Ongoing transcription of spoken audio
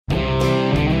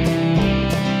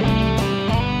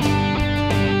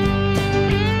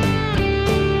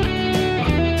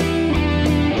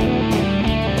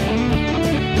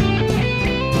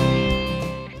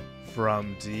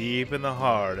deep in the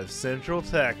heart of Central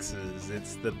Texas.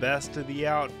 It's the Best of the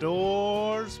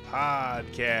Outdoors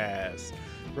podcast,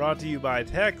 brought to you by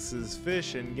Texas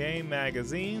Fish and Game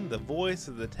Magazine, the voice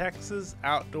of the Texas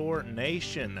outdoor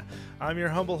nation. I'm your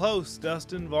humble host,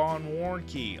 Dustin Vaughn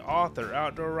Warnke, author,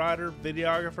 outdoor writer,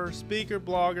 videographer, speaker,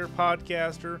 blogger,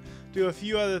 podcaster, do a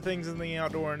few other things in the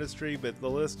outdoor industry, but the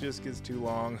list just gets too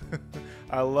long.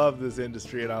 I love this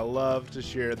industry and I love to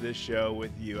share this show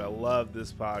with you. I love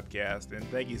this podcast, and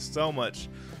thank you so much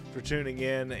for tuning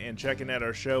in and checking out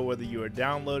our show, whether you are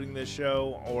downloading this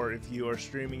show or if you are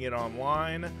streaming it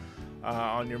online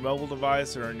on your mobile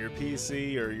device or on your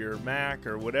PC or your Mac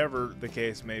or whatever the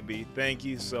case may be. Thank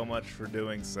you so much for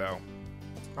doing so.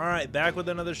 All right, back with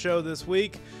another show this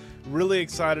week. Really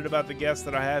excited about the guest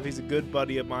that I have. He's a good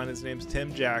buddy of mine. His name's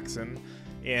Tim Jackson.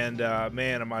 And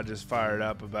man, am I just fired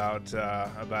up about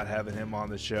having him on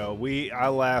the show. I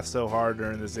laughed so hard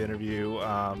during this interview.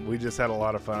 We just had a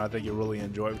lot of fun. I think you'll really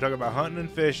enjoy it. We talk about hunting and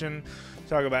fishing. We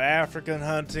talk about African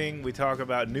hunting. We talk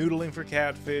about noodling for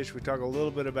catfish. We talk a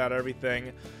little bit about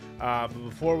everything. But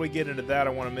before we get into that,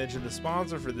 I want to mention the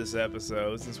sponsor for this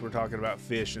episode, since we're talking about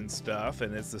fish and stuff,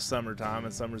 and it's the summertime,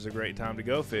 and summer's a great time to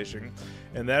go fishing.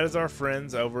 And that is our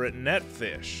friends over at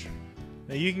Netfish.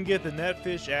 Now, you can get the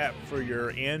Netfish app for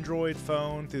your Android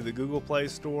phone through the Google Play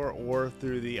Store or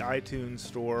through the iTunes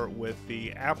Store with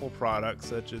the Apple products,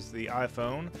 such as the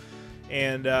iPhone.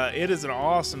 And it is an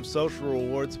awesome social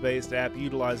rewards-based app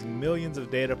utilizing millions of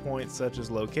data points such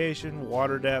as location,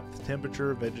 water depth,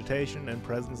 temperature, vegetation, and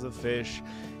presence of fish,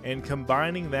 and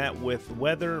combining that with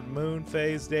weather, moon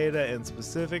phase data, and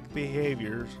specific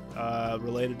behaviors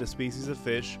related to species of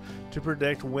fish to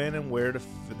predict when and where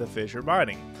the fish are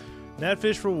biting.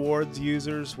 Netfish rewards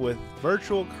users with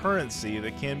virtual currency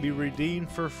that can be redeemed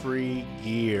for free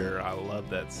gear. I love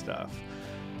that stuff.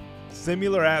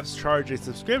 Similar apps charge a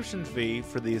subscription fee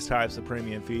for these types of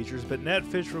premium features, but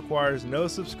Netfish requires no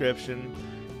subscription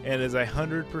and is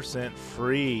 100%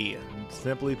 free.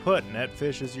 Simply put,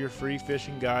 Netfish is your free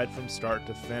fishing guide from start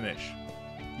to finish.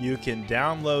 You can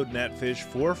download Netfish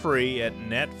for free at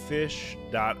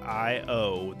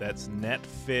netfish.io. That's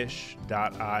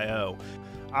netfish.io.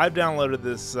 I've downloaded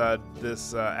this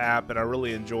app and I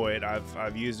really enjoy it.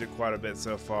 I've used it quite a bit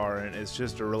so far, and it's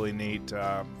just a really neat,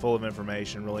 full of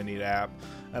information, really neat app.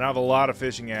 And I have a lot of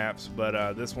fishing apps,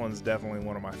 but this one's definitely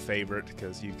one of my favorite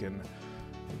because you can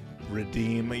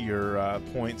redeem your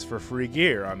points for free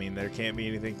gear. I mean, there can't be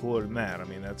anything cooler than that. I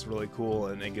mean, that's really cool,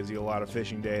 and it gives you a lot of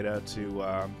fishing data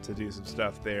to do some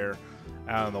stuff there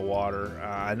out in the water.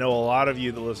 I know a lot of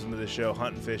you that listen to this show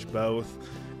hunt and fish both.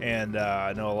 And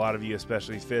I know a lot of you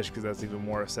especially fish because that's even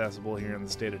more accessible here in the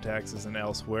state of Texas and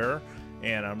elsewhere.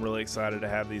 And I'm really excited to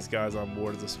have these guys on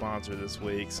board as a sponsor this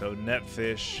week. So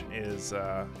Netfish is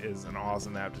an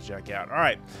awesome app to check out. All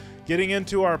right, getting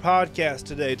into our podcast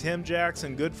today. Tim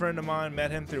Jackson, good friend of mine,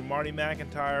 met him through Marty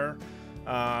McIntyre,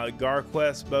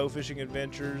 GarQuest Bowfishing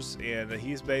Adventures, and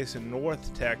he's based in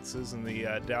North Texas in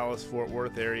the Dallas-Fort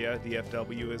Worth area,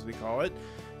 DFW as we call it.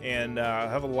 And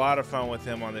have a lot of fun with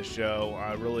him on this show.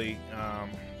 I really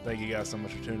thank you guys so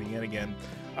much for tuning in again.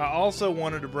 I also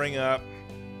wanted to bring up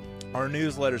our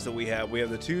newsletters that we have. We have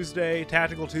the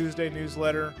Tactical Tuesday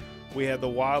newsletter. We have the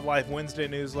Wildlife Wednesday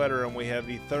newsletter, and we have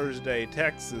the Thursday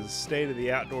Texas State of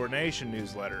the Outdoor Nation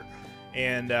newsletter.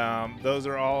 And those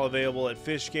are all available at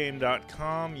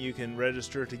fishgame.com. You can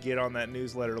register to get on that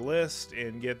newsletter list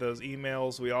and get those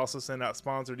emails. We also send out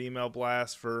sponsored email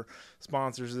blasts for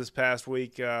sponsors. This past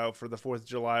week for the 4th of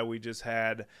July, we just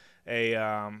had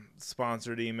a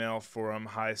sponsored email from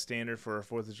High Standard for a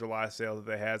 4th of July sale that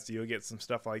they had. So you'll get some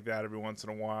stuff like that every once in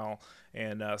a while,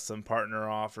 and some partner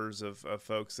offers of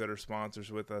folks that are sponsors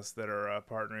with us that are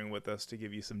partnering with us to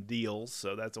give you some deals.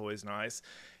 So that's always nice.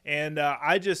 And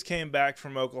I just came back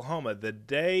from Oklahoma. The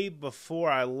day before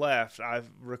I left, I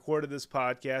recorded this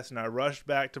podcast, and I rushed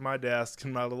back to my desk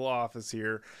in my little office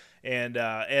here and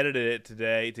edited it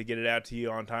today to get it out to you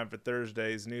on time for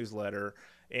Thursday's newsletter.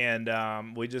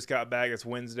 And we just got back. It's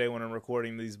Wednesday when I'm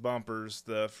recording these bumpers,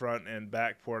 the front and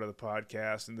back part of the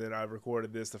podcast. And then I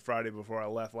recorded this the Friday before I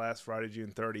left, last Friday,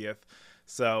 June 30th.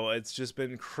 So it's just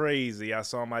been crazy. I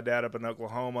saw my dad up in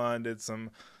Oklahoma and did some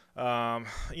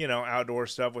outdoor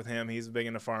stuff with him. He's big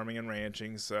into farming and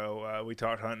ranching. So we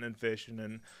talked hunting and fishing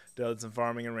and did some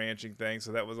farming and ranching things.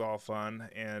 So that was all fun.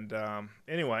 And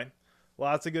anyway,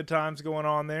 lots of good times going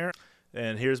on there.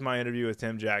 And here's my interview with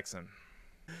Tim Jackson.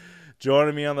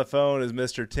 Joining me on the phone is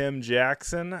Mr. Tim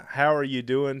Jackson. How are you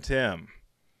doing, Tim?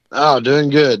 Oh, doing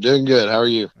good, doing good. How are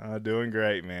you? Doing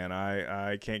great, man.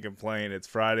 I can't complain. It's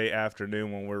Friday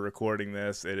afternoon when we're recording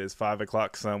this. It is 5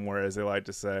 o'clock somewhere, as they like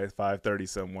to say, 5:30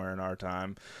 somewhere in our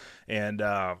time, and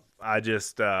I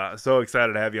just so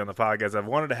excited to have you on the podcast. I've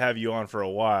wanted to have you on for a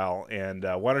while, and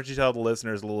why don't you tell the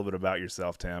listeners a little bit about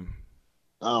yourself, Tim?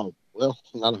 Oh, well,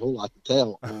 not a whole lot to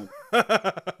tell.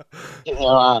 You know,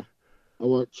 I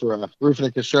work for a roofing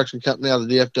and construction company out of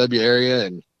the DFW area,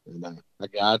 and I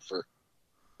guide for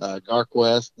Gark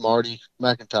West, Marty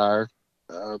McIntyre.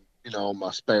 On my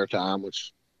spare time,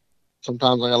 which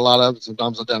sometimes I got a lot of it,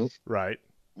 sometimes I don't. Right.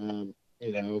 Um,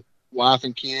 you know, Wife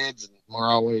and kids, and we're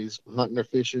always hunting or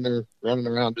fishing or running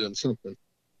around doing something.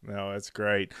 No, that's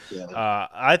great. So,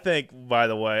 I think, by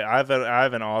the way, I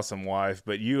have an awesome wife,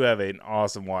 but you have an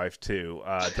awesome wife too.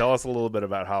 Tell us a little bit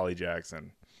about Holly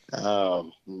Jackson. oh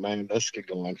man, this could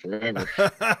go on forever.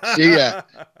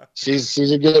 She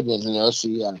she's a good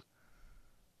one.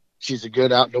 She's a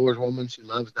good outdoors woman. She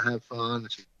loves to have fun.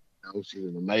 She's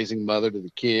an amazing mother to the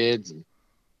kids and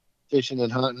fishing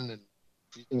and hunting, and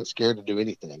she's not scared to do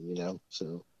anything.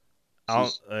 So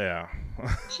Yeah.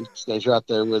 she stays right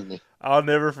there with me. I'll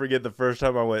never forget the first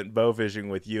time I went bow fishing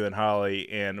with you and Holly,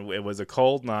 and it was a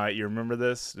cold night. You remember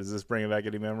this? Does this bring back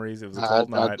any memories? It was a I,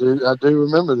 cold I night. do I do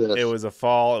remember It this. was a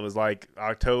fall. It was like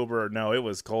October. No, it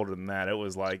was colder than that. It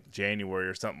was like January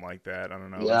or something like that. I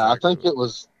don't know Yeah, I exactly. think it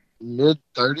was mid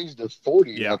 30s to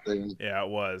 40s Yeah, out there. yeah, it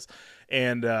was.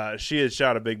 And she had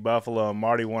shot a big buffalo, and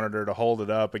Marty wanted her to hold it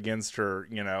up against her,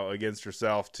 against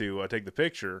herself to take the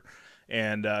picture.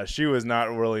 And she was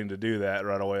not willing to do that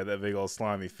right away. That big old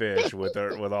slimy fish with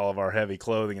all of our heavy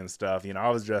clothing and stuff. I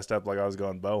was dressed up like I was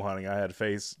going bow hunting. I had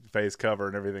face cover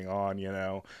and everything on.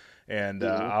 And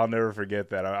Mhm. I'll never forget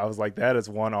that. I was like, that is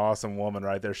one awesome woman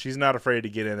right there. She's not afraid to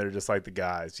get in there just like the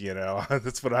guys.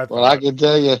 That's what I Well, I thought. can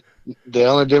tell you the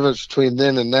only difference between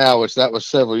then and now, which that was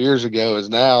several years ago, is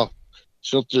now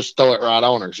she'll just throw it right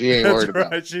on her. She ain't That's worried about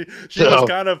right. it. She was So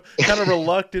kind of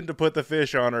reluctant to put the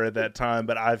fish on her at that time,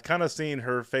 but I've kind of seen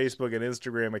her Facebook and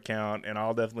Instagram account, and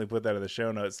I'll definitely put that in the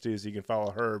show notes too, so you can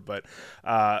follow her. But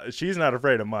she's not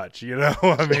afraid of much.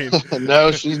 I mean,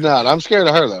 no, she's not. I'm scared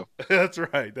of her though. that's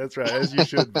right. That's right. As you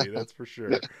should be. That's for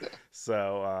sure.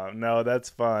 So no, that's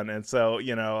fun. And so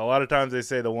a lot of times they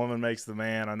say the woman makes the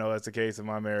man. I know that's the case in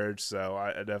my marriage. So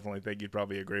I definitely think you'd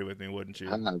probably agree with me, wouldn't you?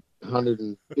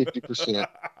 150%.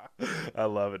 I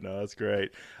love it. No, that's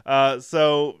great.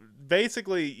 So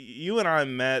basically, you and I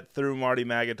met through Marty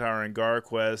McIntyre and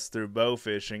GarQuest through bow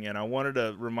fishing, and I wanted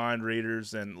to remind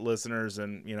readers and listeners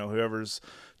and whoever's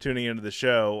tuning into the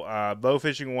show. Bow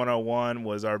Fishing 101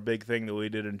 was our big thing that we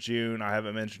did in June. I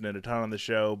haven't mentioned it a ton on the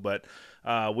show, but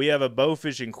we have a bow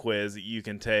fishing quiz that you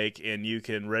can take, and you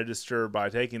can register by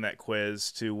taking that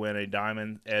quiz to win a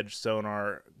Diamond Edge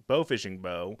Sonar bow fishing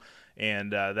bow.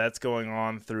 And that's going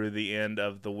on through the end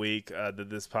of the week that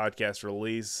this podcast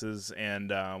releases, and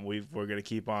we're going to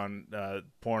keep on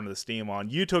pouring the steam on.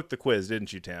 You took the quiz,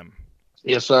 didn't you, Tim?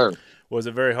 Yes, sir. Was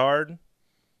it very hard?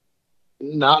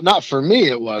 Not for me,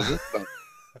 it wasn't. But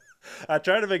I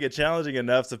tried to make it challenging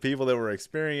enough so people that were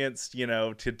experienced,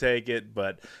 to take it.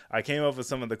 But I came up with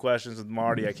some of the questions with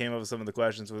Marty. I came up with some of the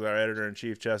questions with our editor in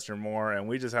chief, Chester Moore, and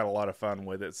we just had a lot of fun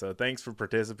with it. So thanks for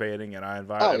participating. And I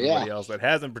invite oh yeah, everybody else that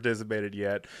hasn't participated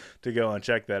yet to go and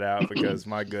check that out because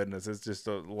my goodness, it's just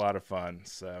a lot of fun.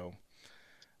 So,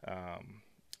 um,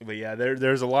 but yeah,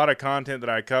 there's a lot of content that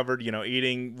I covered,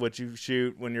 eating what you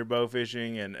shoot when you're bow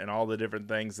fishing and all the different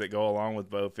things that go along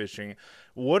with bow fishing.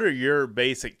 What are your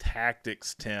basic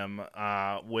tactics, Tim,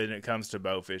 when it comes to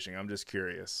bow fishing? I'm just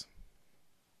curious.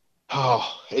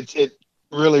 it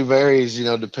really varies,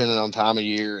 depending on time of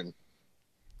year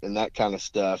and that kind of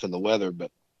stuff and the weather.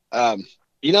 But um,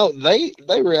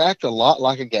 they react a lot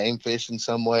like a game fish in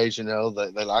some ways. They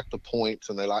like the points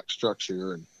and they like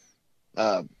structure, and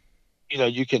um,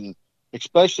 you can,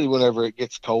 especially whenever it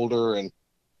gets colder and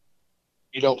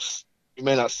you don't you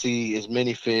may not see as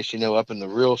many fish, up in the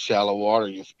real shallow water.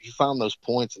 You find those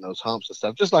points and those humps and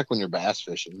stuff, just like when you're bass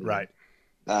fishing. Right.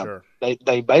 Uh, Sure.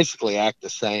 they basically act the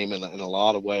same in a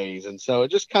lot of ways, and so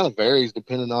it just kind of varies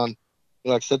depending on,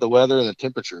 like I said, the weather and the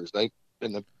temperatures. The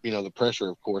pressure,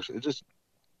 of course. It just,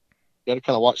 you got to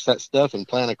kind of watch that stuff and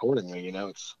plan accordingly.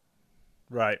 It's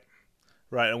Right.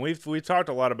 Right, and we've talked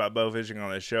a lot about bow fishing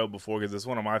on this show before because it's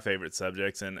one of my favorite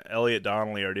subjects. And Elliot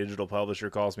Donnelly, our digital publisher,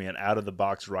 calls me an out of the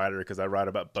box writer because I write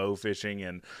about bow fishing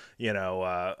and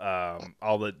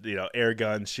all the air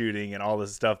gun shooting and all the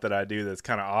stuff that I do that's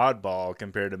kind of oddball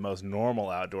compared to most normal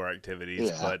outdoor activities.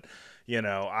 yeah, But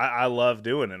I love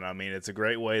doing it. I mean, it's a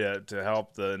great way to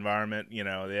help the environment, the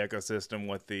ecosystem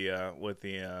with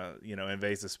the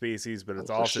invasive species, but Oh, it's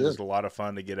for also sure. just a lot of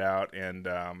fun to get out and,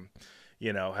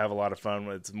 have a lot of fun.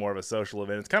 It's more of a social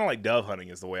event. It's kind of like dove hunting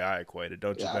is the way I equate it,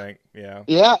 don't you Yeah. think? Yeah.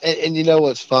 Yeah, and you know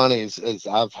what's funny is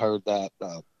I've heard that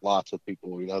lots of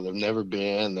people, they've never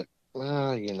been. That,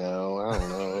 well, I don't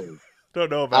know. Don't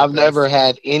know about I've never this.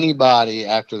 had anybody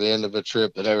after the end of a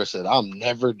trip that ever said, "I'm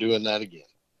never doing that again."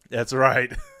 That's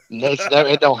right. It's never,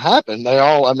 it don't happen. They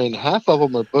all, I mean, half of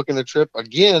them are booking a trip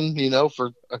again,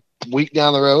 for a week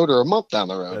down the road or a month down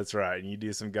the road. That's right. And you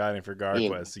do some guiding for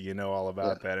GarQuest, so you know all Yeah.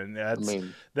 about that. And I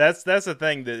mean, that's the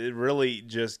thing that it really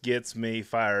just gets me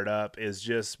fired up is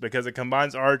just because it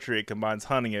combines archery, it combines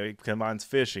hunting, it combines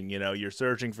fishing. You're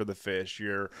searching for the fish.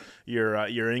 You're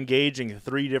engaging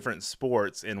three different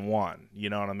sports in one. You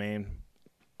know what I mean?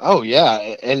 oh yeah,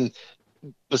 and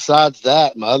besides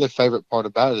that, my other favorite part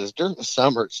about it is during the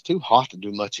summer, it's too hot to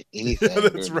do much of Yeah, anything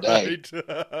that's during the day.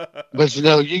 right. But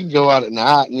you can go out at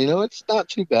night and it's not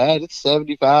too bad. It's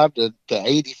 75 to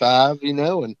 85,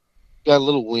 and got a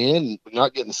little wind and you're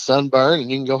not getting sunburned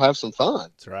and you can go have some fun.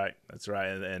 That's right. That's right.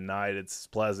 And night, it's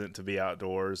pleasant to be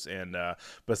outdoors. And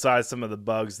besides some of the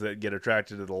bugs that get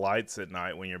attracted to the lights at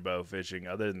night when you're bow fishing,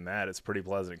 other than that, it's a pretty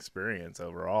pleasant experience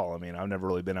overall. I mean, I've never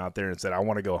really been out there and said I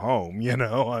want to go home.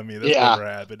 I mean, that's Yeah. never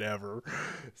happened ever.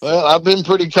 Well, So I've been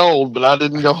pretty cold, but I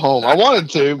didn't go home. I wanted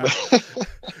to, but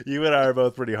you and I are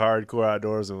both pretty hardcore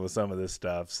outdoorsmen with some of this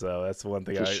stuff. So that's one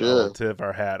thing for I will sure. tip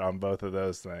our hat on both of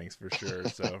those things for sure.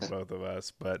 So for both of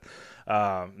us, but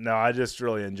no, I just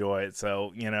really enjoy it.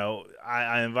 So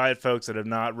I invite folks that have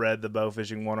not read the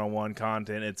Bowfishing 101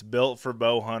 content. It's built for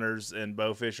bow hunters and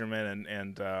bow fishermen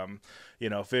and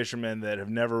fishermen that have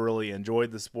never really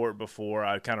enjoyed the sport before.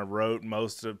 I kind of wrote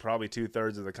most of probably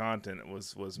 2/3 of the content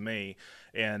was me,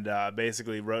 and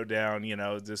basically wrote down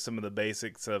just some of the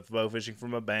basics of bow fishing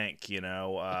from a bank.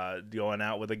 Going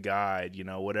out with a guide.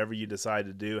 Whatever you decide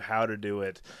to do, how to do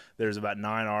it. There's about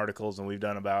 9 articles, and we've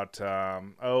done about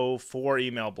 4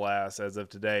 email blasts as of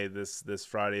today. This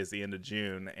Friday is the end of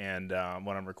June, and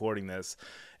when I'm recording this.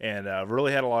 And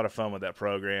really had a lot of fun with that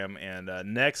program. And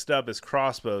next up is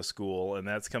Crossbow School, and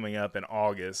that's coming up in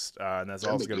August. And that's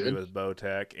That'd also be going to be good. with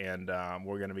Bowtech. And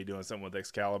we're going to be doing something with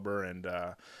Excalibur and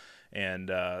the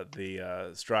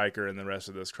Striker and the rest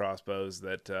of those crossbows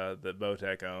that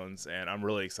Bowtech owns. And I'm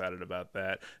really excited about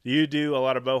that. Do you do a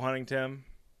lot of bow hunting, Tim?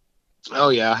 Oh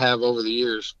yeah, I have over the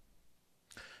years.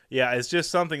 Yeah, it's just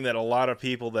something that a lot of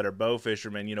people that are bow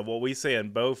fishermen, what we say in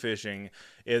bow fishing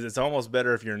is it's almost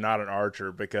better if you're not an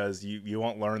archer because you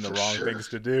won't learn the For wrong sure. things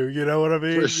to do. You know what I For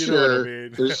mean? You know what I sure.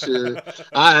 mean? For sure.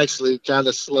 I actually kind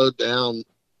of slowed down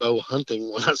bow hunting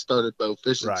when I started bow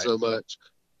fishing Right. so much.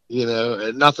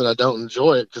 And not that I don't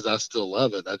enjoy it because I still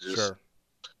love it. Sure.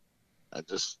 I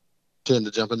just tend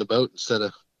to jump in the boat instead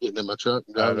of getting in my truck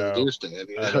and I driving to the know. deer stand.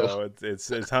 I know.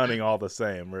 It's hunting all the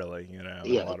same, really, in a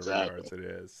Yeah, lot of exactly. regards it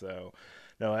is. So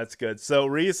no, that's good. So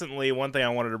recently, one thing I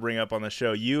wanted to bring up on the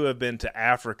show, you have been to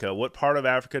Africa. What part of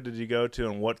Africa did you go to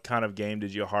and what kind of game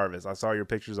did you harvest? I saw your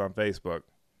pictures on Facebook.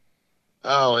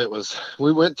 Oh,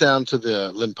 we went down to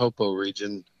the Limpopo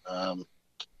region.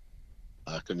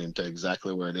 I couldn't even tell you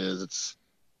exactly where it is. It's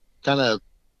kind of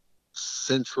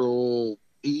central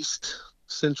east,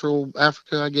 central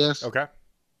Africa, I guess. Okay.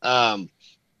 Um,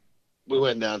 we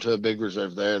went down to a big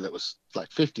reserve there that was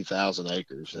like 50,000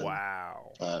 acres and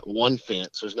Wow. one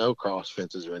fence. There's no cross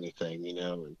fences or anything,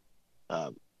 and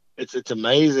um, it's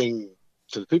amazing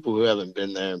to the people who haven't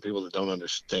been there and people that don't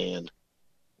understand.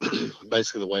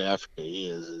 Basically, the way Africa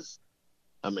is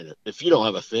I mean, if you don't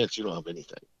have a fence, you don't have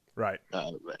anything. Right.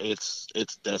 It's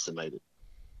decimated,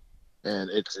 and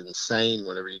it's insane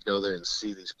whenever you go there and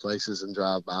see these places and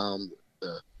drive by them.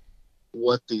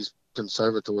 What these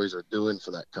conservatories are doing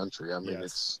for that country. I mean,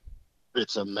 Yes.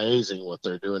 it's amazing what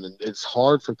they're doing, and it's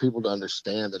hard for people to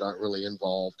understand that aren't really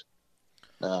involved.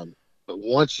 But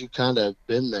once you kind of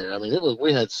been there, I mean,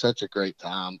 we had such a great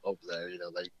time over there.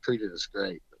 They treated us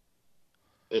great.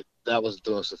 That was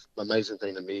the most amazing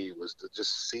thing to me was to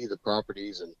just see the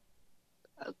properties, and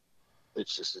uh,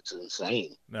 it's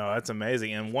insane. No, that's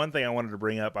amazing. And one thing I wanted to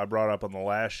bring up, I brought up on the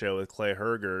last show with Clay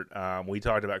Hergert. We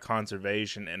talked about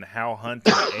conservation and how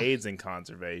hunting aids in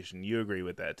conservation. You agree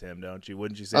with that, Tim, don't you?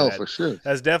 Wouldn't you say Oh, that? for sure.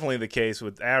 That's definitely the case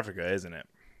with Africa, isn't it?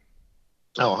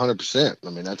 Oh, 100%. I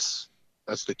mean, that's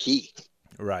the key.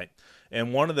 Right.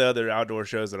 And one of the other outdoor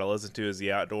shows that I listen to is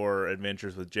the Outdoor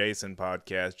Adventures with Jason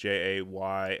podcast,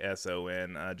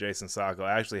 Jayson. Jason Sacco.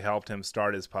 I actually helped him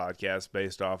start his podcast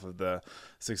based off of the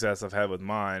success I've had with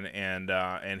mine,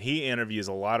 and he interviews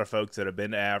a lot of folks that have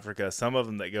been to Africa. Some of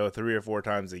them that go 3 or 4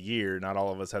 times a year. Not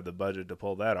all of us have the budget to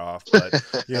pull that off, but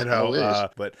I wish.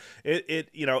 but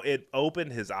it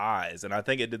opened his eyes, and I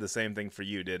think it did the same thing for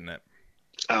you, didn't it?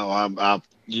 Oh,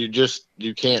 you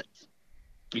can't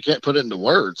put it into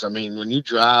words. I mean, when you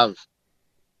drive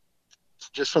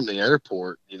just from the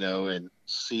airport, and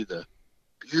see the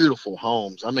beautiful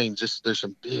homes. I mean, just there's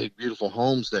some big, beautiful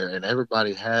homes there, and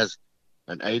everybody has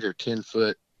an 8 or 10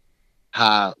 foot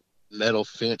high metal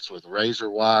fence with razor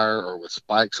wire or with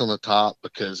spikes on the top,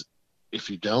 because if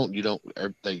you don't,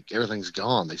 everything's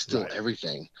gone. They steal Right.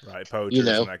 everything. Right, poachers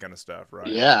and that kind of stuff, right?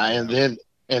 Yeah,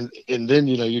 and then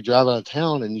you drive out of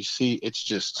town and you see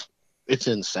it's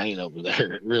insane over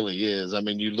there. It really is. I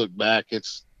mean, you look back,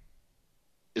 it's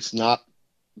not,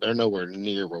 they're nowhere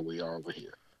near where we are over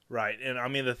here. Right. And I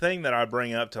mean, the thing that I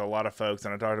bring up to a lot of folks,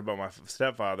 and I talked about my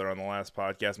stepfather on the last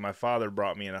podcast, my father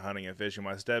brought me into hunting and fishing.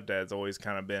 My stepdad's always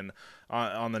kind of been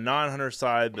on the non-hunter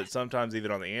side, but sometimes even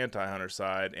on the anti-hunter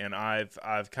side. And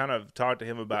I've kind of talked to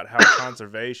him about how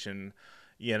conservation,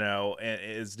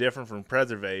 is different from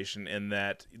preservation, in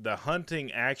that the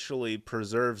hunting actually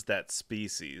preserves that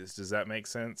species. Does that make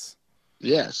sense?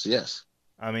 Yes, yes.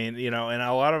 I mean, and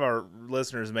a lot of our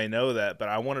listeners may know that, but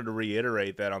I wanted to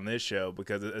reiterate that on this show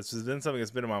because it's been something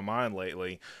that's been in my mind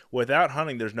lately. Without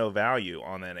hunting, there's no value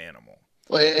on that animal.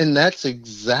 Well, and that's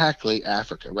exactly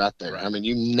Africa right there. Right. I mean,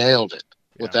 you nailed it.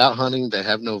 Yeah. Without hunting, they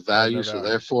have no value. No So value.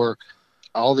 therefore,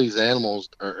 all these animals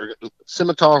are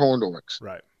scimitar horned oryx.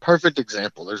 Right. Perfect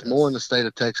example. There's Yes. more in the state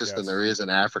of Texas Yes. than there is in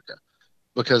Africa,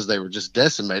 because they were just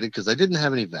decimated because they didn't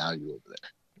have any value over there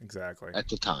Exactly. at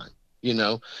the time,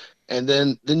 and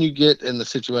then you get in the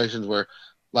situations where,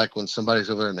 like when somebody's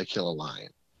over there and they kill a lion,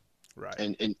 Right.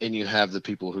 and you have the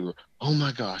people who are, oh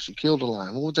my gosh, you killed a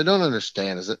lion. Well, what they don't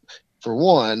understand is that, for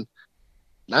one,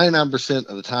 99%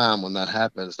 of the time when that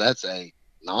happens, that's a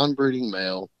non-breeding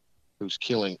male who's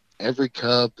killing every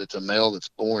cub that's a male that's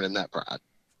born in that pride.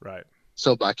 Right.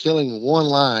 So by killing one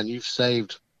lion, you've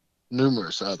saved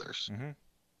numerous others. Mm-hmm.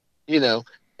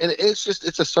 And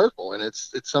it's a circle, and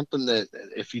it's something that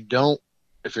if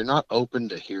you're not open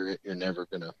to hear it, you're never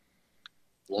gonna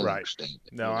want to understand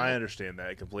it. No, I understand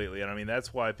that completely. And I mean,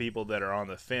 that's why people that are on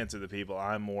the fence are the people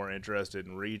I'm more interested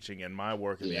in reaching in my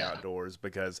work in the outdoors,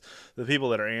 because the people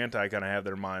that are anti kind of have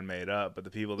their mind made up, but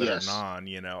the people that are non,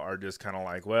 are just kind of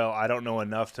like, well, I don't know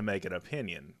enough to make an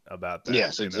opinion about that.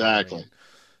 Yes, exactly. I mean?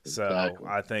 So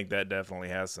I think that definitely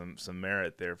has some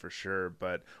merit there for sure.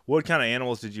 But what kind of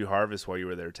animals did you harvest while you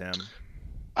were there, Tim?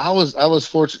 I was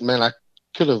fortunate, man. I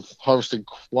could have harvested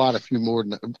quite a few more,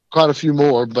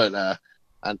 but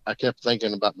I kept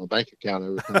thinking about my bank account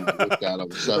every time I looked at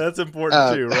them. So that's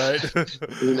important too, right?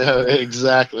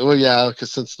 Exactly. Well, yeah,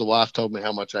 because since the wife told me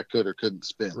how much I could or couldn't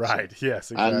spend, right? So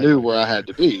yes, exactly. I knew where I had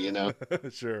to be.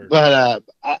 Sure. But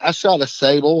I shot a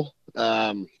sable,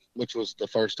 which was the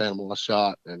first animal I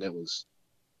shot, and it was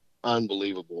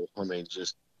unbelievable. I mean,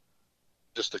 just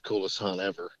the coolest hunt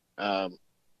ever.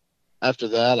 After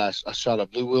that, I shot a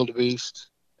blue wildebeest,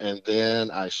 and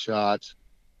then I shot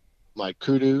my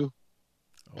kudu,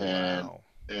 and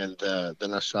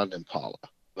then I shot an impala.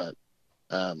 But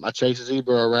I chased a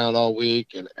zebra around all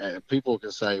week, and people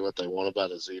can say what they want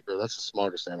about a zebra. That's the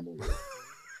smartest animal.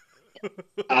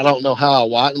 I don't know how a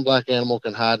white and black animal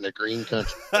can hide in a green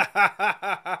country.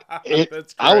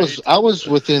 That's great. I was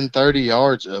within 30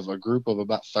 yards of a group of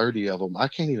about 30 of them. I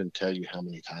can't even tell you how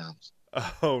many times.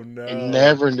 Oh no! And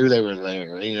never knew they were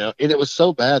there. And it was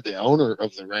so bad. The owner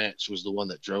of the ranch was the one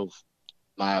that drove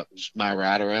my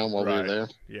ride around while we were there.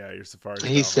 Yeah, your safari.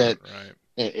 He said,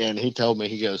 right. And he told me,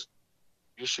 he goes,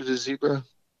 "You shoot a zebra,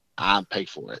 I'll pay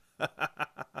for it."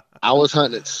 I was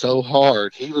hunting it so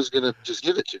hard, he was gonna just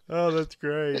give it to me. Oh, that's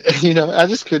great. I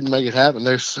just couldn't make it happen.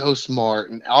 They're so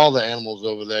smart, and all the animals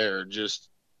over there are just,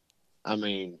 I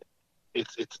mean,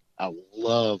 it's. I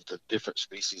love the different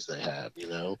species they have.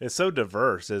 It's so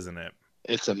diverse, isn't it?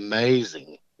 It's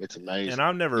amazing. It's amazing. And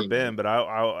I've never been, but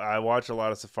I watch a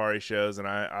lot of safari shows, and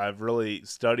I've really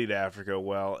studied Africa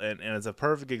well, and it's a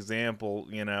perfect example,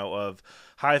 of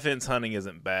high fence hunting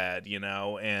isn't bad,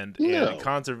 and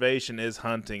conservation is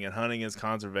hunting, and hunting is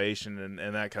conservation,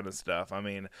 and that kind of stuff. I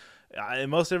mean,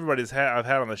 most everybody I've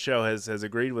had on the show has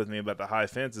agreed with me about the high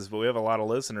fences, but we have a lot of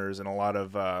listeners and a lot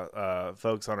of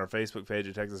folks on our Facebook page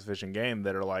at Texas Fish and Game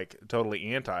that are like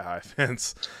totally anti high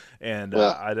fence, and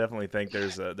I definitely think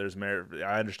there's merit.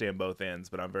 I understand both ends,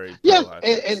 but I'm very pro high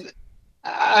fence.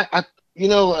 I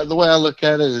the way I look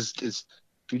at it is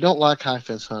if you don't like high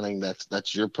fence hunting, that's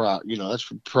your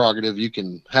that's your prerogative. You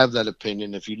can have that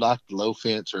opinion. If you like the low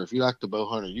fence, or if you like the bow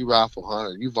hunter, you rifle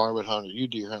hunter, you varmint hunter, you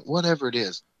deer hunt, whatever it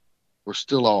is, we're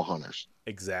still all hunters.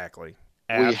 Exactly.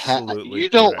 You Absolutely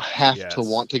don't correct. have to Yes.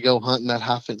 want to go hunting that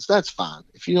high fence. That's fine.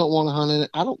 If you don't want to hunt in it,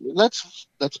 I don't.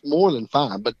 That's more than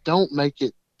fine. But don't make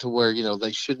it to where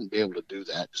they shouldn't be able to do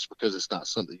that just because it's not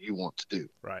something you want to do.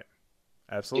 Right.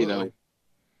 You Absolutely.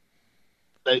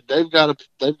 know, they've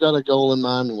got a goal in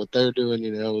mind, and what they're doing,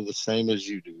 the same as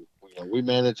you do. We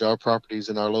manage our properties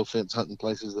in our low fence hunting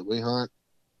places that we hunt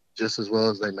just as well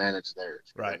as they manage theirs.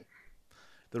 Right.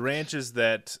 The ranches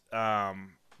that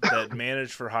that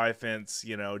manage for high fence,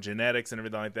 genetics and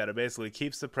everything like that, it basically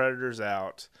keeps the predators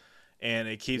out, and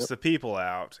it keeps Yep. the people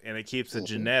out, and it keeps the Hmm.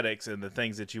 genetics and the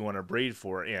things that you want to breed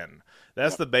for in.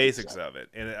 That's Yep. the basics Exactly. of it.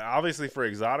 And obviously for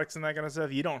exotics and that kind of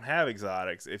stuff, you don't have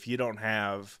exotics if you don't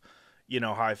have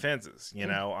high fences. Yeah.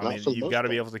 I Not mean, for the you've got most to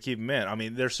be part. able to keep them in. I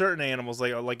mean, there's certain animals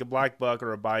like a black buck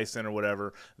or a bison or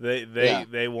whatever. They they Yeah.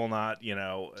 they will not.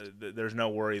 There's no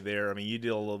worry there. I mean, you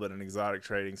deal a little bit in exotic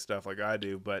trading stuff like I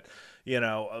do, but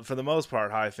for the most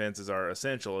part, high fences are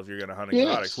essential if you're going to hunt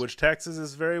exotics, Yes. which Texas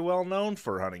is very well known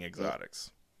for hunting Yep.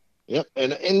 exotics. Yep.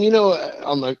 And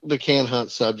on the can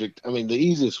hunt subject, I mean, the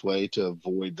easiest way to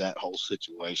avoid that whole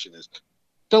situation is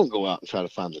don't go out and try to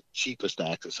find the cheapest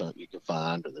axis hunt you can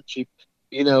find, or the cheap.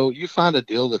 You find a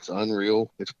deal that's unreal.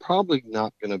 It's probably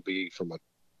not going to be from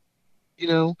you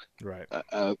know Right.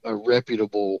 a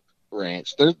reputable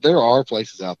ranch. There are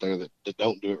places out there that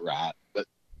don't do it right, but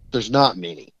there's not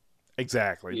many.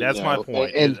 Exactly. That's my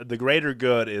point. And The greater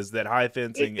good is that high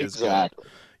fencing is good. exactly,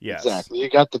 Yes. exactly. You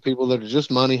got the people that are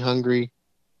just money hungry,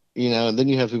 and then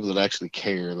you have people that actually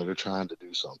care, that are trying to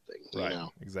do something. Right.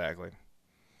 Exactly.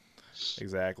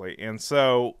 Exactly. And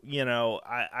so,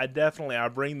 I definitely I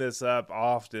bring this up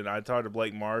often. I talked to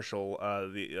Blake Marshall. I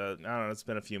don't know. It's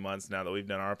been a few months now that we've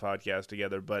done our podcast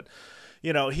together, but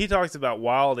he talks about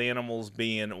wild animals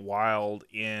being wild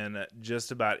in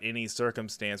just about any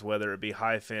circumstance, whether it be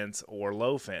high fence or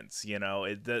low fence.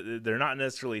 They're not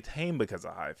necessarily tame because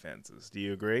of high fences. Do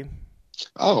you agree?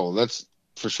 Oh, that's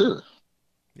for sure.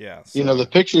 Yeah. The So.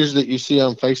 pictures that you see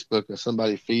on Facebook of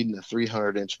somebody feeding a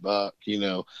 300-inch buck,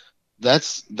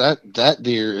 that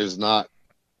deer is not.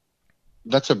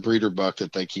 That's a breeder buck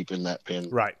that they keep in that pen,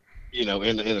 Right. in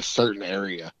a certain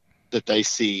area that they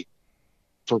see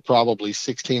for probably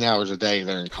 16 hours a day.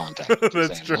 They're in contact with these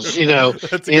That's true. animals,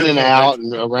 That's a in good and out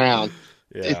point. and around.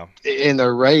 Yeah. And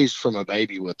they're raised from a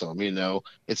baby with them.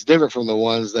 It's different from the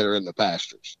ones that are in the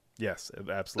pastures. Yes.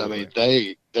 I Absolutely.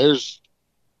 mean,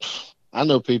 I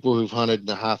know people who've hunted in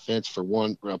the high fence for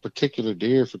a particular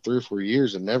deer for 3 or 4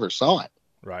 years and never saw it.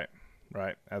 Right.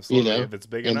 Right. You Absolutely. know, If it's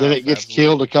big and then it enough, gets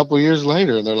killed absolutely. a couple years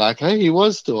later, and they're like, "Hey, he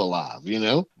was still alive."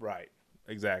 Right.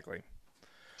 Exactly.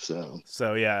 So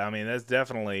So yeah, I mean that's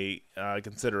definitely a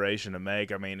consideration to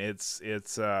make. I mean it's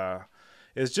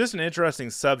just an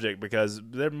interesting subject because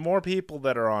there are more people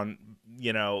that are on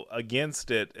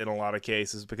against it in a lot of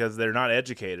cases because they're not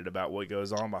educated about what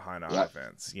goes on behind a high yeah,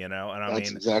 fence. And I that's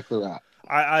mean exactly right.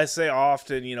 I say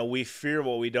often, we fear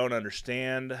what we don't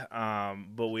understand,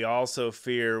 but we also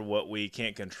fear what we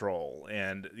can't control.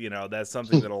 And, that's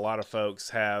something that a lot of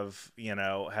folks have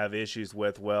issues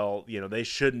with. Well, they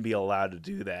shouldn't be allowed to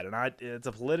do that. And it's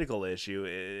a political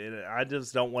issue. I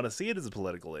just don't want to see it as a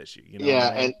political issue. You know what I Yeah,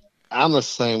 mean? and I'm the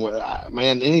same way.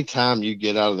 Man, anytime you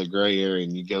get out of the gray area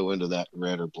and you go into that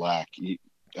red or black,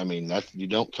 I mean, that you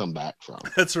don't come back from.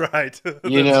 That's right. That's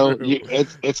true.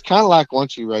 It's kind of like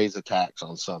once you raise a tax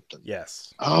on something.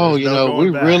 Yes. Oh, There's no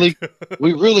going back.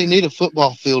 we really need a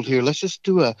football field here. Let's just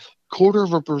do a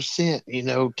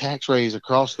 1/4%, tax raise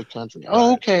across the country. Oh,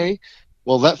 Right. okay.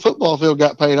 Well, that football field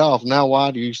got paid off. Now,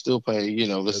 why do you still pay,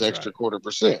 this That's extra right.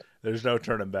 1/4%? There's no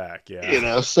turning back.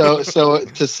 Yeah. So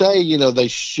to say, they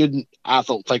shouldn't, I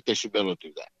don't think they should be able to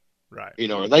do that,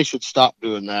 Right. or they should stop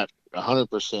doing that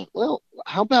 100%. Well,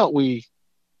 how about we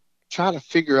try to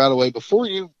figure out a way before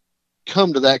you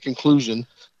come to that conclusion?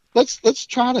 Let's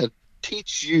try to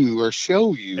teach you or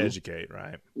show you Educate.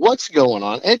 Right. what's going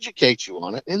on, educate you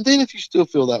on it, and then if you still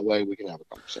feel that way, we can have a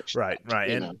conversation Right, about right,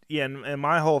 it. and yeah, and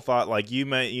my whole thought, like you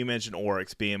mentioned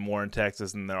oryx being more in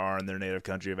Texas than there are in their native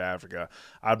country of Africa.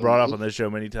 I brought up Hmm. on this show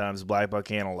many times black buck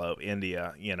antelope,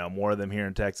 India. More of them here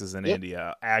in Texas than Yep.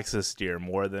 India. Axis deer,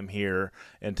 more of them here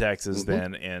in Texas Hmm.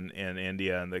 than in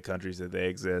India and the countries that they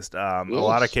exist. A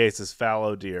lot of Yes. cases,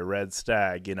 fallow deer, red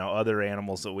stag, other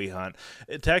animals that we hunt.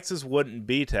 Texas wouldn't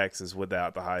be Texas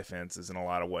without the high fences in a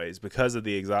lot of ways because of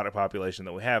the exotic population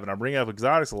that we have. And I bring up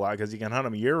exotics a lot because you can hunt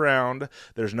them year round.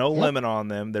 There's no limit on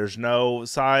them. There's no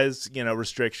size,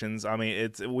 restrictions. I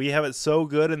mean, we have it so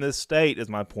good in this state. Is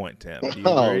my point, Tim? Do you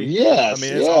agree? Yes. I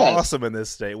mean, it's awesome in this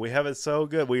state. We have it so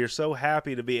good. We are so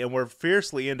happy to be, and we're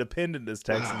fiercely independent as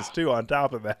Texans too. On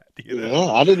top of that,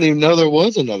 Yeah, I didn't even know there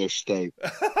was another state.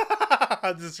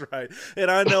 That's right.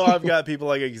 And I know I've got people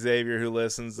like Xavier who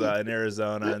listens in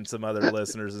Arizona and some other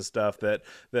listeners and stuff that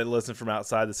listen from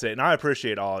outside the state. And I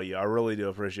appreciate all of you. I really do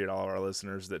appreciate all of our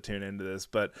listeners that tune into this.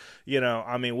 But,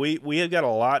 I mean, we have got a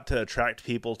lot to attract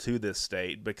people to this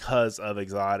state because of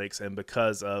exotics and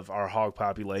because of our hog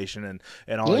population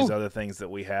and all these other things that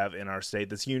we have in our state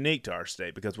that's unique to our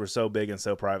state because we're so big and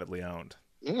so privately owned.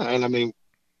 Yeah, and I mean,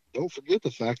 don't forget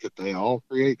the fact that they all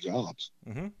create jobs.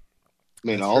 Mm-hmm. I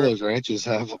mean, all those ranches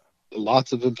have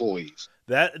lots of employees.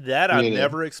 That I've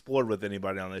never explored with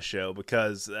anybody on this show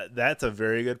because that's a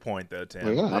very good point, though,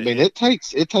 Tim. Yeah, I mean, it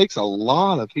takes a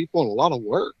lot of people and a lot of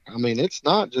work. I mean, it's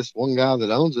not just one guy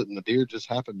that owns it and the deer just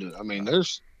happened to. I mean,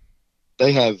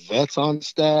 they have vets on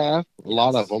staff. A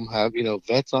lot of them have,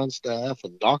 vets on staff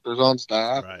and doctors on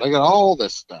staff. Right. They got all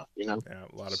this stuff, Yeah,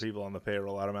 a lot of people on the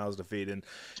payroll, a lot of mouths to feed, and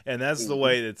that's the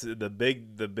way that's the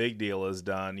big deal is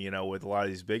done, with a lot of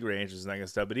these big ranches and that kind of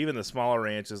stuff. But even the smaller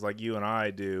ranches, like you and I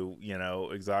do,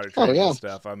 exotic trading and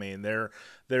stuff. I mean,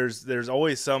 there's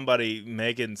always somebody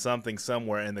making something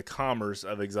somewhere in the commerce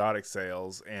of exotic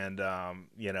sales, and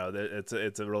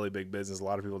it's a really big business. A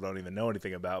lot of people don't even know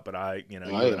anything about, but you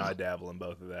and I dabble in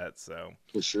both of that. So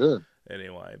for sure.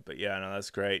 Anyway, but yeah, no, that's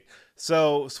great.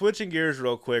 So switching gears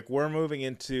real quick, we're moving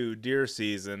into deer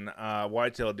season,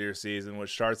 whitetail deer season,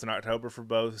 which starts in October for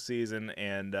bow season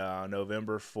and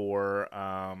November for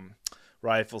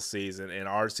rifle season. And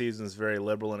our season is very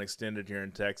liberal and extended here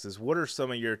in Texas. What are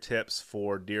some of your tips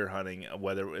for deer hunting,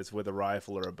 whether it's with a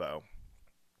rifle or a bow?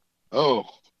 Oh,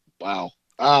 wow.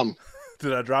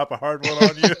 Did I drop a hard one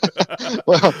on you?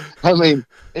 Well, I mean,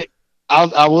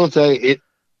 I will tell you,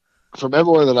 from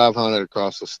everywhere that I've hunted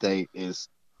across the state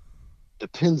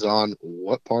depends on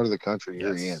what part of the country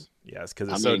you're in. Yes, because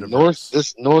it's so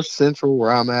diverse. North central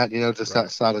where I'm at, just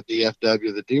outside of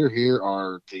DFW, the deer here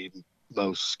are the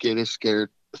most skittish,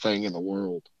 scared thing in the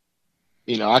world.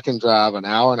 I can drive an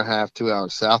hour and a half, 2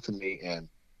 hours south of me, and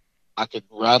I could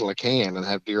rattle a can and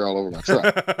have deer all over my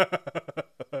truck.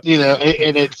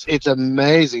 And it's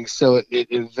amazing. So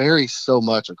it varies so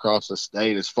much across the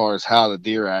state as far as how the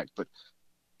deer act. But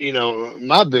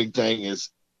my big thing is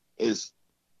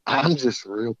I'm just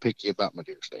real picky about my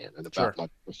deer stand and about my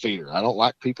feeder. I don't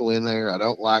like people in there. I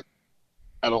don't like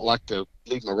to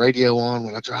leave my radio on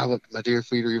when I drive up to my deer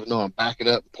feeder, even though I'm backing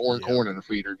up and pouring corn in the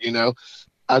feeder.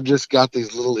 I've just got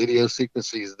these little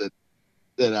idiosyncrasies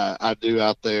that I do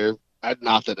out there.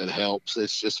 Not that it helps.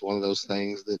 It's just one of those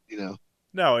things that,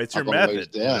 No, it's your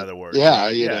method, in other words. Yeah,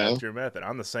 it's your method.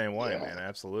 I'm the same way, man.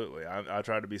 Absolutely. I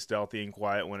try to be stealthy and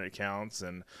quiet when it counts,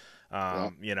 and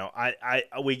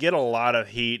we get a lot of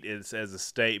heat as a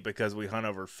state because we hunt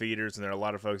over feeders, and there are a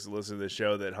lot of folks that listen to this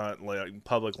show that hunt like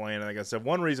public land. And like I said,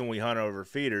 one reason we hunt over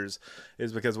feeders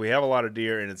is because we have a lot of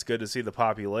deer, and it's good to see the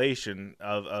population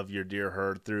of your deer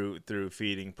herd through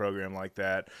feeding program like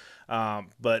that.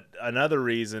 But another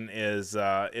reason is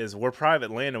we're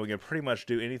private land, and we can pretty much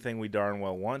do anything we darn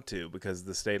well want to because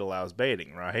the state allows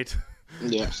baiting, right?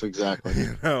 Yes, exactly.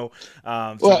 So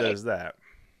there's that.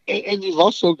 And you've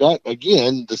also got,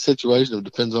 again, the situation of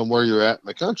depends on where you're at in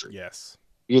the country. Yes.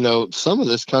 Some of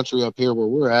this country up here where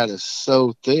we're at is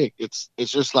so thick. It's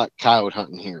just like coyote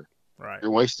hunting here. Right.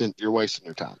 You're wasting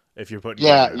your time. If you're putting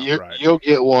you'll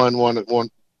get one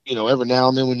every now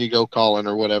and then when you go calling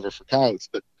or whatever for coyotes,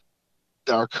 but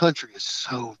our country is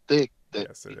so thick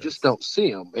that you just don't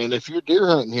see them. And if you're deer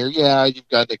hunting here, you've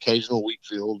got an occasional wheat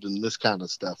field and this kind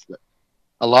of stuff, but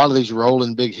a lot of these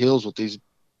rolling big hills with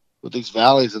these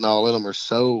valleys and all in them are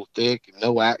so thick and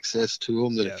no access to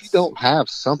them that if you don't have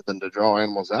something to draw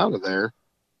animals out of there,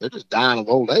 they're just dying of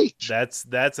old age.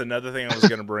 That's another thing I was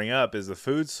going to bring up is the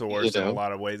food source in a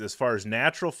lot of ways as far as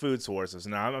natural food sources.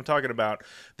 Now I'm talking about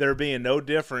there being no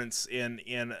difference in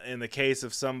the case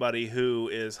of somebody who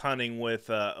is hunting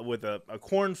with a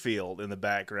cornfield in the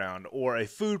background or a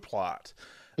food plot.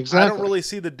 Exactly. I don't really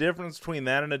see the difference between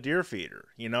that and a deer feeder.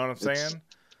 You know what I'm saying?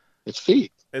 It's feed.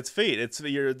 It's feed. It's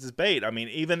bait. I mean,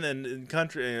 even in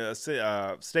country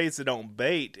states that don't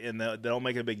bait and they don't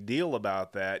make a big deal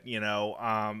about that,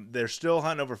 they're still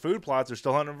hunting over food plots. They're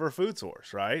still hunting over a food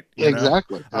source, right?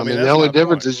 Exactly. I mean, the only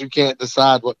difference is you can't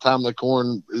decide what time the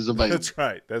corn is available.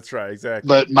 That's right. Exactly.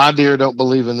 But my deer don't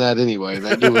believe in that anyway.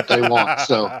 They do what they want.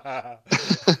 So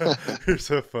You're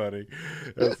so funny.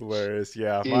 That's hilarious.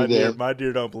 Yeah, You know, my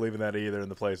deer don't believe in that either in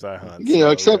the place I hunt.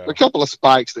 except So a couple of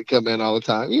spikes that come in all the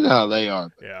time. You know how they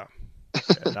are. yeah,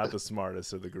 yeah, not the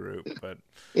smartest of the group, but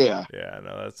Yeah. yeah,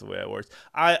 no, that's the way it works.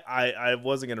 I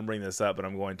wasn't going to bring this up, but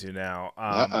I'm going to now.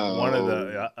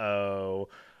 Uh-oh.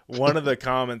 One of the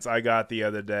comments I got the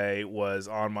other day was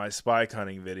on my spike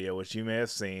hunting video, which you may have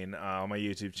seen on my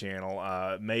YouTube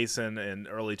channel. Mason in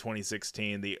early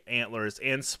 2016, the antlers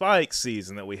and spike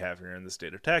season that we have here in the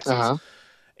state of Texas. Uh-huh.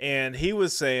 And he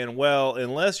was saying, well,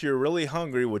 unless you're really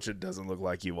hungry, which it doesn't look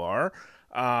like you are,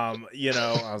 I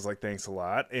was like, thanks a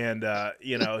lot. And,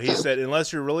 he said,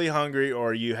 unless you're really hungry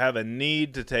or you have a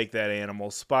need to take that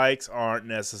animal, spikes aren't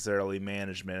necessarily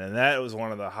management. And that was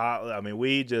one of the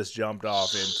we just jumped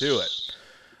off into it.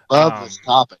 Love this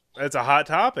topic. It's a hot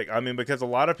topic. I mean, because a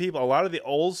lot of the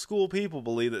old school people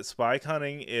believe that spike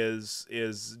hunting is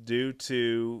due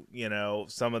to,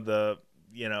 some of the,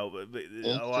 a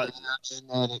lot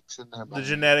genetics in there, the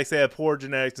genetics. They have poor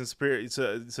genetics and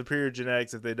superior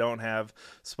genetics if they don't have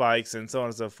spikes and so on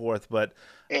and so forth. But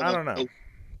I don't know.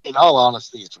 In all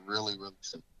honesty, it's really, really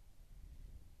simple.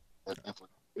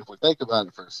 If we think about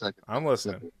it for a second, I'm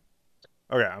listening.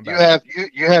 Okay, I'm back.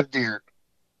 You have deer.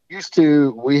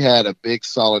 We had a big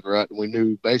solid rut, and we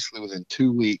knew basically within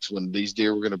 2 weeks when these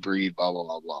deer were going to breed. Blah blah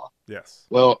blah blah. Yes.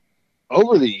 Well,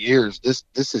 over the years, this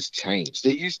has changed.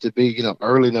 It used to be,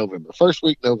 early November, first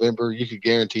week November, you could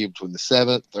guarantee between the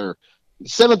 7th to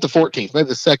 14th, maybe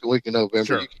the second week of November,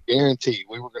 sure. You could guarantee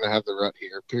we were going to have the rut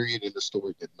here. Period. In the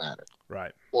story didn't matter.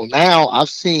 Right. Well, now I've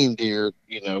seen deer,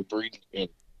 breeding in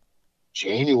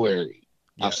January.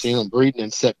 Yes. I've seen them breeding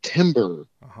in September.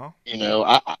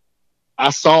 I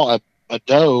saw a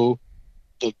doe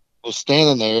that was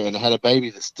standing there and had a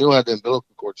baby that still had the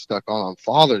umbilical cord stuck on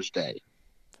Father's Day.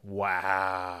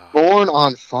 Wow. Born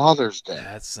on Father's Day.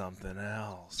 That's something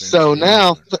else. So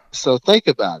now, so think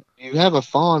about it. You have a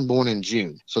fawn born in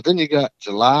June. So then you got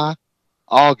July,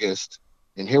 August,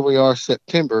 and here we are,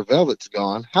 September. Velvet's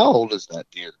gone. How old is that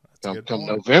deer? Come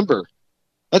November.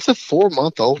 That's a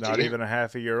 4-month-old deer. Not even a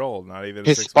half a year old. Not even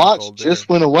his spots just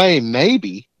went away,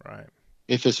 maybe. Right.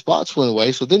 If his spots went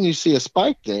away, so then you see a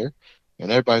spike there,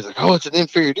 and everybody's like, oh, it's an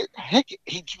inferior deer. Heck,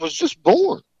 he was just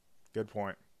born. Good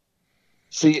point.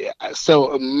 See,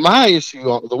 so my issue,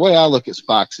 the way I look at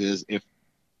spikes is if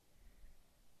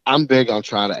I'm big on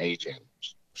trying to age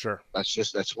animals. Sure.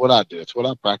 That's what I do. It's what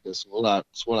I practice.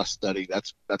 It's what I study.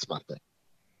 That's my thing.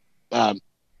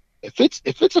 If it's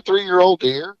a 3-year-old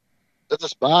deer, that's a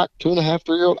spike, 2.5,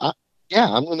 3-year-old.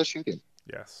 I'm going to shoot him.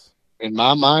 Yes. In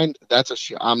my mind, that's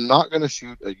I'm not going to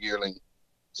shoot a yearling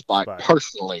spike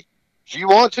personally. If you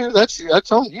want to, that's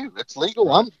on you. It's legal.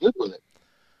 Right. I'm good with it.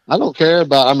 I don't care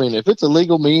about. If it's a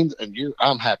legal means, and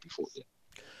I'm happy for you.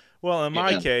 Well, in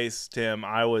my case, Tim,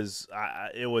 it was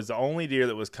the only deer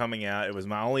that was coming out. It was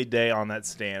my only day on that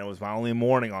stand. It was my only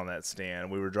morning on that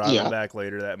stand. We were driving back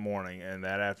later that morning and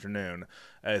that afternoon.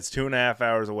 It's 2.5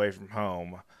 hours away from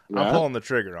home. Right. I'm pulling the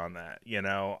trigger on that.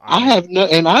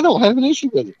 I don't have an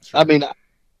issue with it. Sure.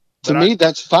 To me,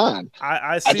 that's fine.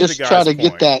 I see just the guy's try to point.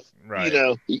 Get that.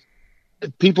 Right.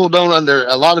 People don't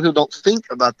a lot of people don't think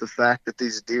about the fact that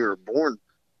these deer are born.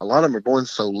 A lot of them are born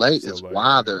so late. It's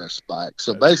why they're a spike.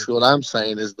 So basically, what I'm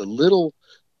saying is the little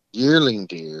yearling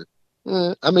deer.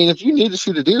 If you need to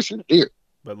shoot a deer, shoot a deer.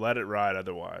 But let it ride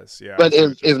otherwise. Yeah. But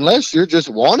unless you're just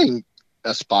wanting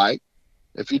a spike,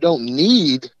 if you don't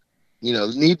need,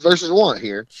 need versus want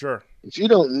here. Sure. If you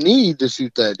don't need to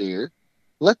shoot that deer,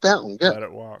 let that one go. Let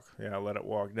it walk. Yeah, let it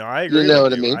walk. No, I agree. You know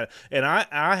with what I mean?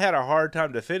 I had a hard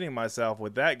time defending myself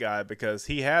with that guy because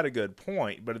he had a good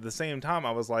point, but at the same time, I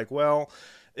was like, well,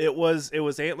 it was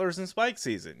antlers and spike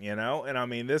season, and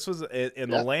this was,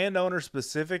 and the landowner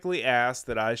specifically asked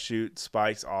that I shoot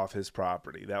spikes off his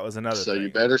property. That was another thing. So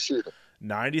you better shoot them.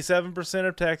 97%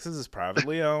 of Texas is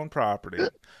privately owned property.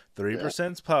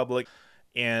 3% is public.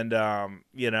 And,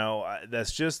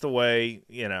 that's just the way,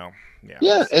 Yeah.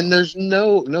 Yeah. So. And there's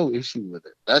no issue with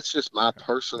it. That's just my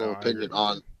personal opinion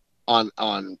on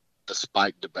the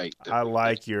spike debate. I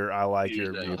like your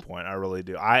viewpoint. I really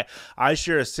do. I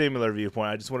share a similar viewpoint.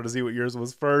 I just wanted to see what yours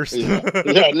was first. No,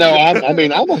 I'm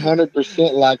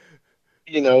 100% like,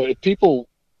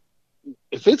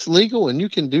 if it's legal and you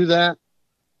can do that,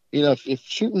 if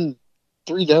shooting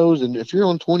 3 does, and if you're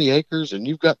on 20 acres and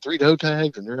you've got 3 doe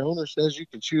tags and your owner says you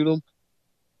can shoot them,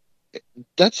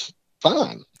 that's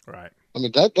fine. Right.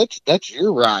 That's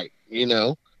your right.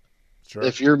 Sure.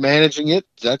 If you're managing it,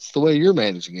 that's the way you're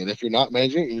managing it. If you're not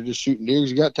managing it, you're just shooting deer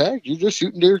because you got tags. You're just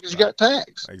shooting deer because you got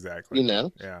tags. Exactly.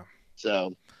 Yeah.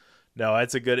 So. No,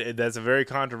 that's a very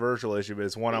controversial issue, but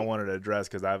it's one I wanted to address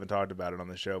because I haven't talked about it on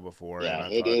the show before, and Yeah, I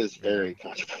it thought, is you know, very I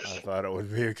controversial. thought it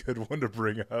would be a good one to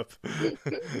bring up.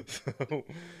 So,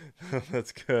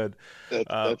 that's good. That's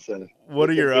Uh, that's a what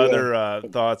it are can your be other a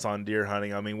thoughts on deer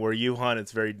hunting? I mean, where you hunt,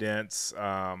 it's very dense.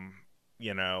 Tell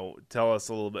us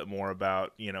a little bit more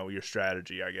about, your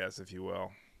strategy, I guess, if you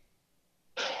will.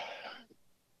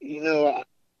 you know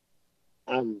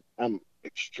I'm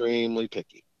extremely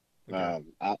picky. Okay.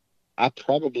 I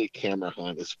probably camera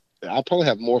hunt is I probably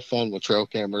have more fun with trail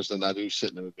cameras than I do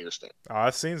sitting in a deer stand. Oh,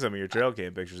 I've seen some of your trail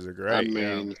cam pictures. They're I great.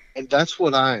 Yeah. mean, and that's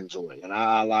what I enjoy, and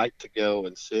I like to go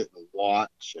and sit and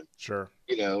watch. And Sure.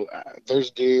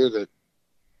 there's deer that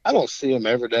I don't see them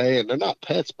every day, and they're not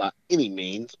pets by any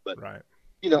means, but Right.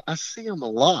 I see them a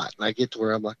lot, and I get to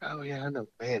where I'm like, oh yeah, I know,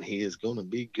 man, he is going to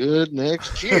be good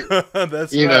next year. That's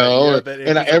right. You have that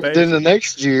Then the anticipation.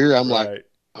 next year, I'm like, Right.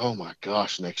 oh my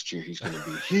gosh, next year he's going to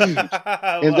be huge,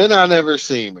 I and love then I it. never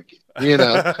see him again.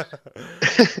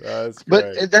 That's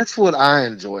But great. that's what I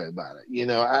enjoy about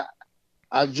it.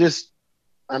 I've just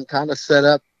I'm kind of set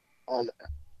up on.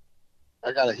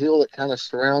 I got a hill that kind of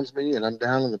surrounds me, and I'm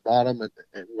down in the bottom at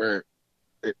where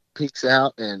it peaks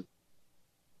out, and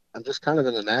I'm just kind of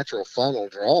in a natural funnel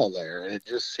draw there, and it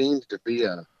just seems to be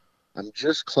a. I'm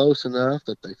just close enough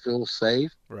that they feel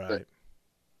safe, but Right.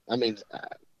 I mean,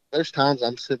 there's times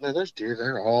I'm sitting there. There's deer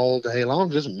there all day long,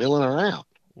 just milling around.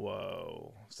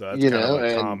 Whoa. So that's kind of a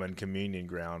And common communion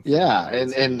ground for them, yeah, I and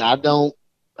guess, if you and will.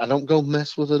 I don't go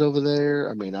mess with it over there.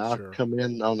 I mean, I Sure. come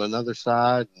in on another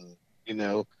side, and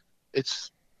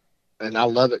it's and I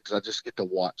love it because I just get to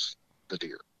watch the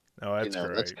deer. Oh, that's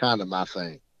That's great. kind of my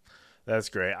thing. That's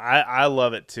great. I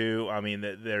love it too. I mean,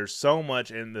 there's so much,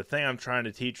 and the thing I'm trying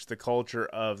to teach the culture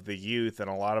of the youth, and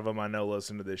a lot of them I know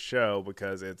listen to this show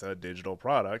because it's a digital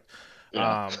product.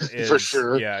 Yeah, for Is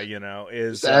sure. yeah, Just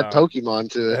is add Pokemon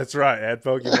to it. that's right. Add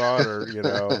Pokemon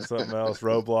or something else,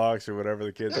 Roblox or whatever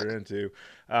the kids are into.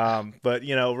 But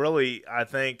really, I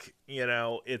think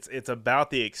it's about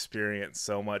the experience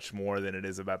so much more than it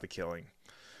is about the killing.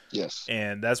 Yes.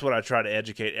 And that's what I try to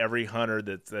educate every hunter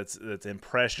that's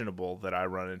impressionable that I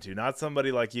run into. Not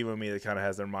somebody like you and me that kind of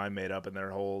has their mind made up and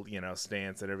their whole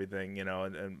stance and everything, and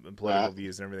political Right.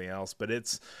 views and everything else. But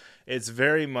it's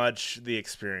very much the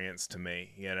experience to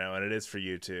me, and it is for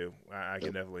you too. I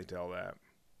can definitely tell that.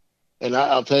 And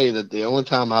I'll tell you that the only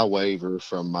time I waver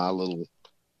from my little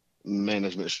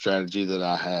management strategy that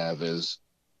I have is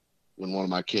when one of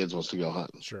my kids wants to go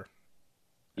hunting. Sure,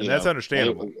 and You that's know, hey,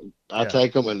 understandable. I Yeah.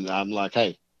 take them and I'm like,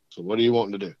 hey, so what are you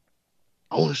wanting to do?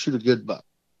 I want to shoot a good buck.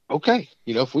 Okay.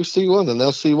 If we see one, then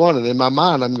they'll see one. And in my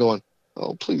mind, I'm going,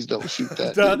 oh, please don't shoot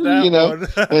that Not deer,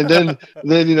 that one. And then,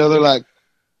 they're like,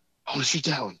 I want to shoot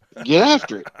that one. Get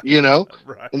after it.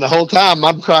 Right. And the whole time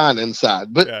I'm crying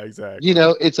inside. But, Yeah, exactly.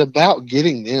 it's about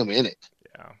getting them in it.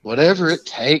 Yeah, it Whatever it is.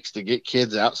 takes to get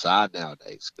kids outside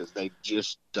nowadays because they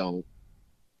just don't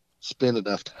spend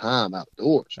enough time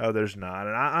outdoors. Oh, there's not,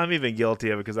 and I'm even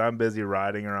guilty of it because I'm busy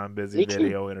writing or I'm busy Me too.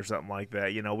 videoing or something like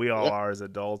that. We all Yeah. are as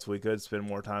adults. We could spend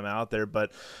more time out there,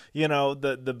 but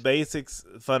the basics,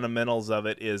 fundamentals of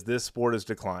it is this sport is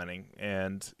declining,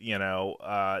 and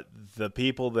the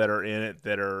people that are in it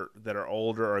that are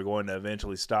older are going to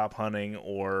eventually stop hunting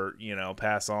or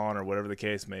pass on or whatever the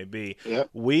case may be.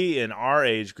 Yep. We in our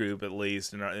age group, at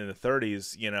least in the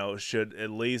 30s, should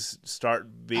at least start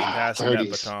passing that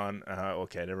 30s. baton.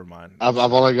 Okay, never mind. I've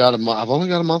only got a month. I've only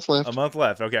got a month A left. month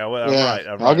left. Okay, well, I'm Yeah. right.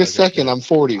 I'm right. August Okay, 2nd, good. I'm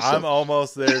 40. I'm So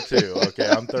almost there too. Okay,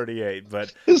 I'm 38,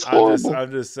 but it's horrible.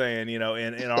 I'm just saying, in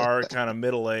our kind of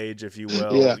middle age, if you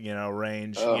will, Yeah.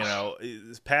 range, Ugh.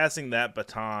 is passing that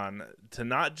baton to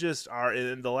not just our.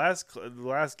 And the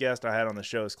last guest I had on the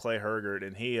show is Clay Hergert,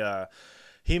 and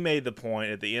he made the point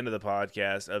at the end of the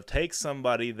podcast of take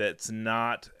somebody that's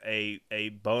not a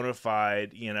bona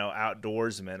fide,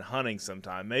 outdoorsman hunting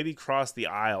sometime, maybe cross the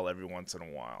aisle every once in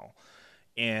a while.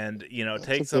 And That's a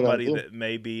take good somebody idea. that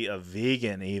may be a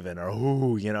vegan even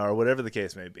or whatever the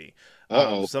case may be,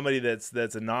 Uh-oh. somebody that's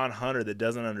a non-hunter that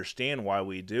doesn't understand why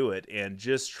we do it, and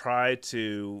just try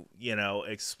to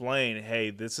explain, hey,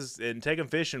 this is, and take them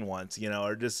fishing once,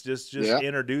 or just Yeah.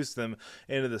 introduce them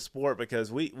into the sport,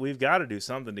 because we've got to do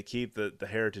something to keep the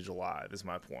heritage alive is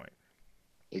my point.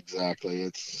 Exactly.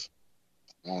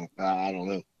 I don't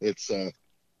know. It's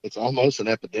almost an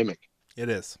epidemic It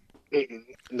is.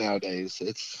 nowadays.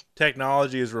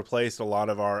 Technology has replaced a lot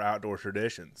of our outdoor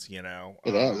traditions, It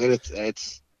has.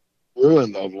 It's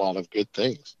ruined a lot of good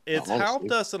things, It's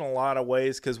helped honestly. us in a lot of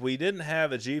ways because we didn't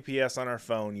have a GPS on our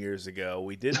phone years ago.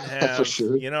 We didn't For have,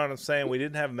 sure. you know what I'm saying? We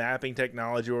didn't have mapping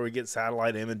technology where we get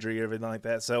satellite imagery, everything like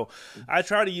that. So I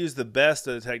try to use the best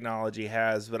that the technology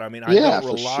has, but I mean, I Yeah, don't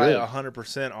for rely sure.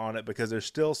 100% on it because there's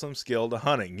still some skill to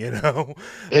hunting, you know?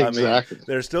 I mean, Exactly.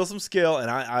 there's still some skill. And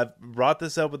I brought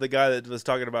this up with the guy that was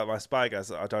talking about my spike I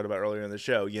talked about earlier in the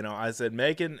show. You know, I said,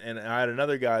 making, and I had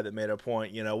another guy that made a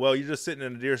point, you know, well, you're just sitting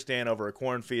in a deer stand over a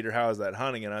corn feeder. How is that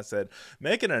hunting? And I said,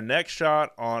 making a neck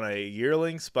shot on a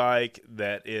yearling spike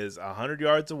that is 100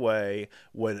 yards away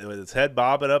with its head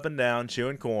bobbing up and down,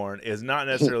 chewing corn, is not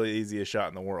necessarily the easiest shot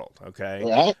in the world. Okay,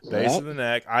 Right, base right. of the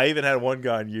neck. I even had one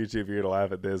guy on YouTube, you're gonna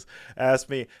laugh at this, asked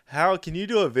me, how can you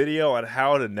do a video on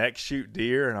how to neck shoot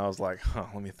deer? And I was like,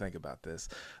 let me think about this.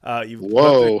 You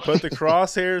Whoa. put the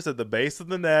crosshairs at the base of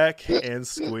the neck and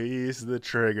squeeze the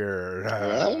trigger.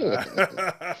 Right.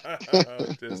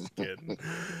 Just kidding.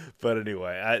 But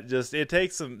anyway, it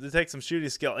takes some shooting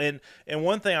skill. And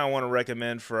one thing I want to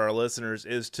recommend for our listeners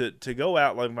is to go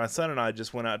out. Like my son and I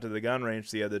just went out to the gun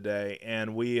range the other day,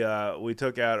 and we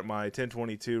took out my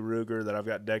 1022 Ruger that I've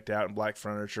got decked out in black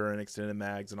furniture and extended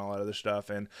mags and all that other stuff,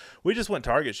 and we just went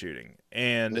target shooting.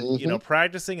 And you know, Hmm.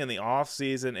 practicing in the off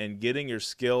season and getting your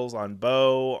skills on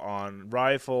bow, on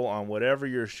rifle, on whatever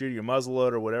you're shooting, your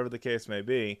muzzleloader, whatever the case may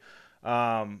be,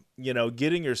 you know,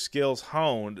 getting your skills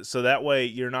honed so that way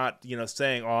you're not, you know,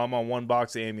 saying, oh, I'm on one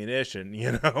box of ammunition,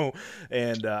 you know,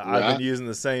 and I've been Right. using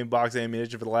the same box of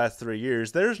ammunition for the last 3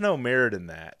 years. There's no merit in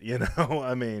that, you know.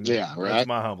 I mean, Yeah, that's right.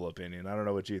 my humble opinion. I don't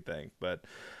know what you think, but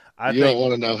I You don't think,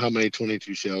 want to know how many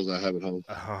 22 shells I have at home.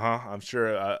 I'm sure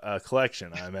a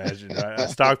collection, I imagine, right? A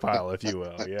stockpile, if you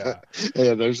will. Yeah.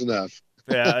 Yeah, there's enough.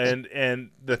 Yeah,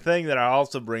 and the thing that I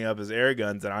also bring up is air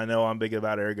guns, and I know I'm big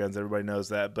about air guns. Everybody knows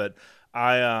that, but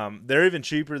they're even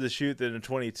cheaper to shoot than a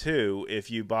 22 if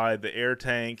you buy the air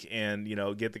tank and you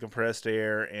know get the compressed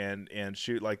air and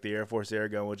shoot like the Air Force air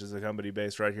gun, which is a company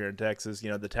based right here in Texas. You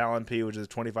know the Talon P, which is a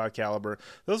 25 caliber.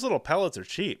 Those little pellets are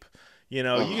cheap. You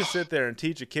know, you can Oh, sit there and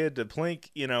teach a kid to plink,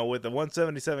 you know, with a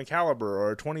 177 caliber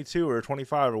or a 22 or a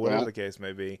 25 or whatever right. the case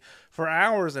may be for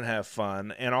hours and have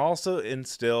fun and also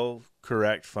instill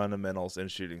correct fundamentals in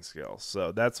shooting skills.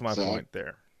 So that's my So point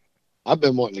there. I've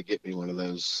been wanting to get me one of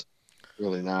those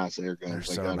really nice air They're guns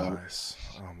they so got out. nice.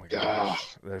 Oh my Ah,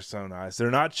 gosh, they're so nice. They're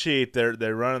not cheap. They're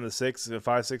running the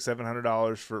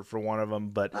 $700 for one of them,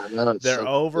 but I know it's they're so.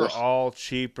 Ugh. overall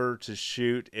cheaper to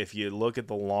shoot if you look at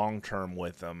the long term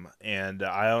with them. And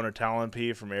I own a Talon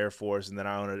P from Air Force, and then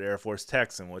I own an Air Force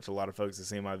Texan, which a lot of folks have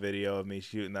seen my video of me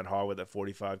shooting that hog with that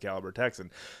 45 caliber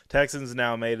Texan. Texans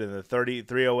now made in the 30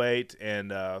 308 and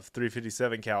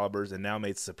 357 calibers, and now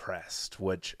made suppressed,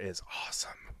 which is awesome.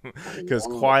 Because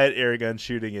Wow. quiet air gun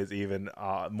shooting is even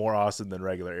more awesome than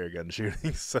regular air gun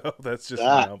shooting. So that's just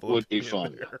my That humble would be opinion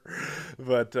fun. there.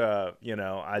 But you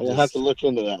know, We'll have to look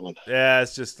into that one. yeah,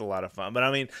 it's just a lot of fun. But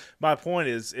I mean, my point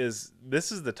is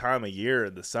this is the time of year,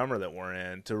 the summer that we're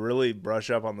in, to really brush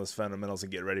up on those fundamentals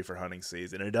and get ready for hunting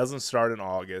season. It doesn't start in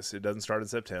August. It doesn't start in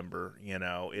September. You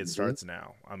know, it Hmm. starts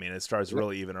now. I mean, it starts Yep.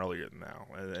 really even earlier than now.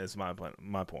 It's my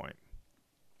point.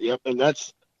 Yep. And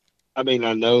that's. I mean,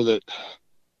 I know that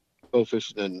bow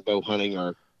fishing and bow hunting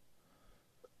are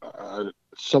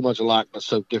so much alike, but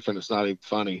so different. It's not even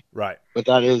funny. Right. But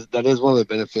that is one of the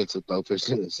benefits of bow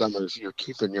fishing in the summer is you're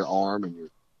keeping your arm and your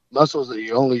muscles that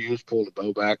you only use pulling the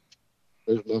bow back.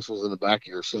 There's muscles in the back of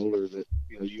your shoulder that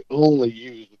you only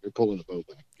use when you're pulling the bow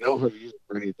back. You don't really use it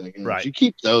for anything else. Right. You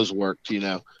keep those worked.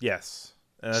 Yes.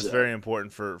 And that's So very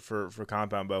important for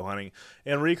compound bow hunting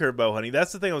and recurve bow hunting.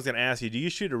 That's the thing I was going to ask you. Do you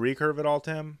shoot a recurve at all,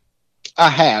 Tim? I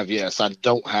have, yes. I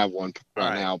don't have one All right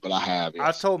right. now, but I have,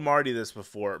 I've yes. told Marty this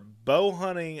before. Bow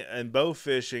hunting and bow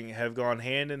fishing have gone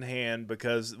hand in hand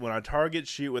because when I target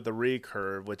shoot with a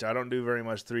recurve, which I don't do very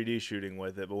much 3D shooting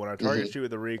with it, but when I target Hmm. shoot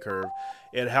with a recurve,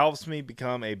 it helps me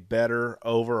become a better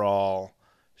overall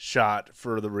shot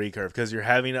for the recurve because you're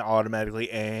having to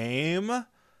automatically aim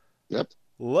Yep.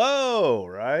 low,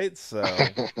 right?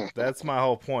 So that's my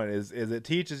whole point is it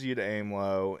teaches you to aim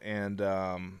low and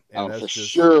For that's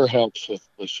just sure helps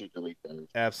with shooting a recurve.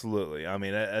 absolutely. I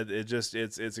mean, it just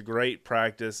it's a great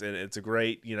practice and it's a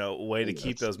great way to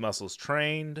keep Yes. those muscles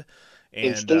trained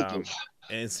and Instinctive.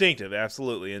 instinctive,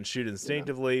 absolutely, and shoot Yeah.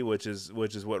 instinctively, which is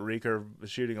what recurve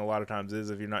shooting a lot of times is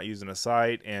if you're not using a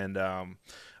sight. And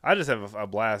I just have a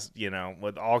blast,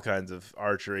 with all kinds of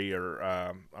archery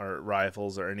or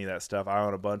rifles or any of that stuff. I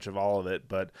own a bunch of all of it,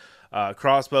 but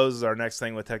crossbows is our next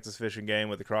thing with Texas Fish and Game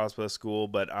with the crossbow school.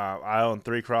 But I own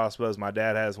 3 crossbows. My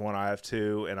dad has one. I have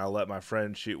 2, and I'll let my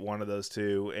friend shoot one of those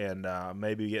 2, and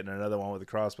maybe getting another one with the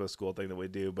crossbow school thing that we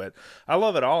do. But I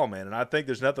love it all, man, and I think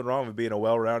there's nothing wrong with being a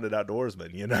well-rounded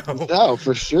outdoorsman. No,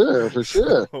 for sure, for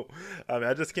sure. So, I mean,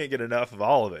 I just can't get enough of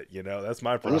all of it. That's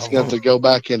my I'm problem. just going to have to go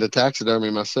back into taxidermy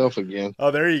myself again.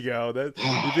 Oh, there you go.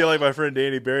 You feel like my friend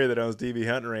Danny Berry that owns DB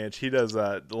Hunting Ranch. He does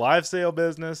live sale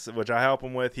business, which I help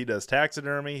him with. He does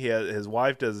taxidermy. His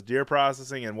wife does deer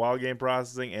processing and wild game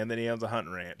processing, and then he owns a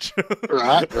hunting ranch.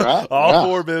 Right. All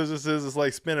 4 businesses. It's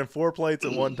like spinning 4 plates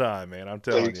at one time, man. I'm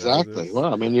telling you. Exactly.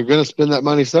 Well, I mean, you're going to spend that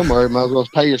money somewhere. You might as well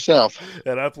pay yourself.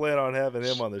 And I plan on having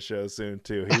him on the show soon,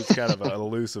 too. He's kind of an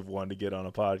elusive one to get on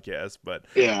a podcast, but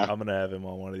yeah, I'm going to have him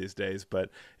on one of these days. But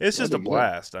it's just a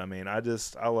blast. I mean, I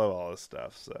love all this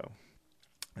stuff. So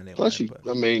anyway, plus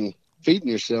feeding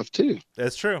yourself too.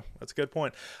 That's true. That's a good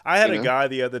point. I had a guy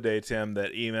the other day, Tim,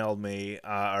 that emailed me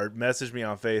or messaged me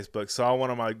on Facebook, saw one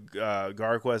of my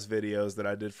GarQuest videos that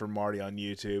I did for Marty on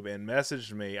YouTube, and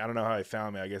messaged me. I don't know how he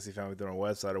found me. I guess he found me through my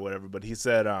website or whatever. But he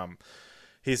said, man,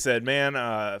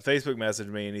 Facebook messaged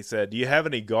me, and he said, "Do you have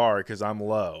any gar? Because I'm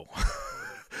low."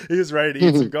 He was ready to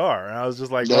eat some gar. And I was just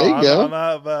like, I'm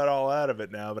about all out of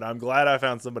it now, but I'm glad I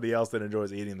found somebody else that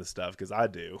enjoys eating the stuff, because I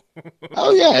do.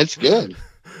 Oh, yeah, it's good.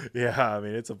 Yeah, I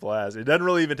mean, it's a blast. It doesn't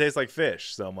really even taste like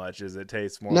fish so much as it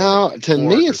tastes more to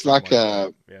me, it's like yeah,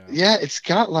 it's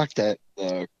got like that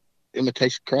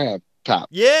imitation crab type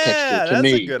texture that's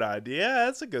me. A good idea. Yeah,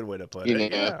 that's a good way to put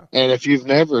it. Yeah. And if you've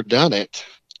never done it,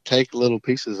 take little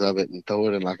pieces of it and throw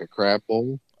it in like a crab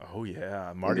bowl. Oh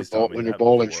yeah, Marty's told me when that you're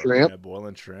boiling before. shrimp. Yeah,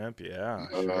 boiling shrimp. Yeah.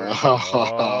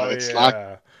 It's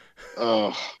yeah.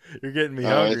 Like, you're getting me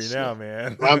hungry now,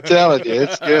 man. I'm telling you,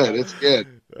 it's good. It's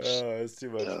good. Oh, it's too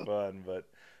much fun, but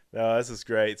no, this is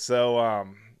great. So,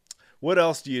 what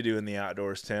else do you do in the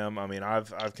outdoors, Tim? I mean, I've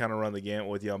kind of run the gamut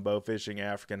with you on bow fishing,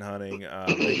 African hunting,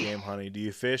 big game hunting. Do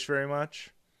you fish very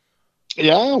much?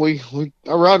 Yeah, I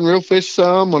rod and reel fish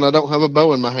some when I don't have a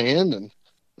bow in my hand, and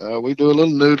we do a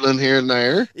little noodling here and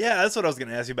there. Yeah, that's what I was going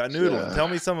to ask you about noodling. Tell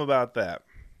me some about that.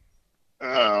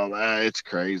 Oh man, it's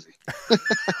crazy.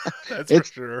 That's for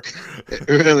sure.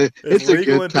 It's a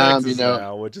good time, Texas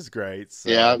now, which is great. So.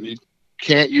 Yeah, you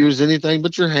can't use anything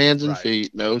but your hands and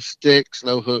feet. No sticks,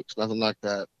 no hooks, nothing like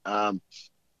that.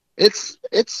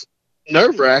 It's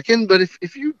nerve-wracking, but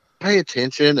if you pay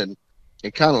attention and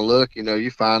kind of look,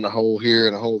 you find a hole here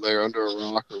and a hole there under a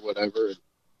rock or whatever. And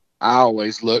I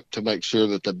always look to make sure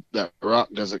that that rock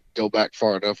doesn't go back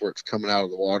far enough where it's coming out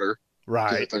of the water.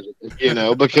 Right.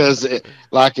 Because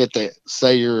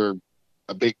say you're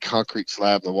a big concrete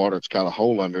slab in the water, it's got a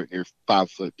hole under it, and you're 5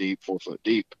 foot deep, 4 foot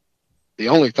deep. The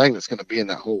only thing that's going to be in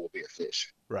that hole will be a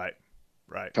fish. Right.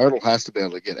 Turtle has to be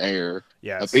able to get air.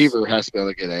 Yes. A beaver has to be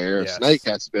able to get air. Yes. A snake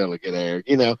has to be able to get air.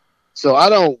 So I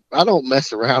don't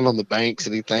mess around on the banks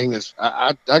anything.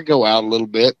 I go out a little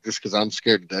bit just because I'm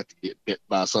scared to death to get bit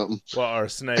by something. Well, or a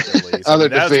snake at least.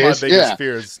 That's my biggest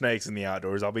fear is snakes in the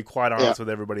outdoors. I'll be quite honest with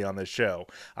everybody on this show.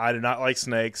 I do not like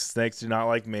snakes. Snakes do not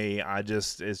like me.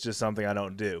 It's just something I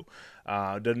don't do.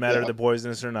 Doesn't matter if they're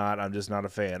poisonous or not. I'm just not a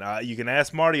fan. You can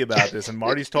ask Marty about this, and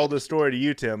Marty's told this story to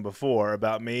you, Tim, before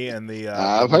about me and the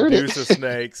Medusa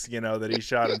snakes, that he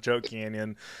shot in Choke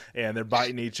Canyon, and they're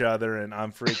biting each other, and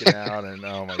I'm freaking out, and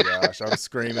oh my gosh, I'm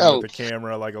screaming with the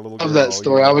camera like a little girl. Of that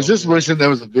story, I was just wishing there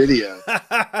was a video.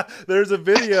 There's a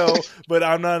video, but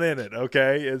I'm not in it.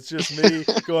 Okay, it's just me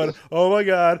going, oh my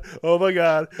god, oh my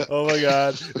god, oh my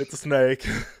god, it's a snake.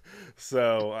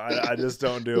 So I just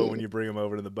don't do it when you bring them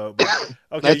over to the boat. But,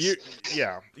 okay,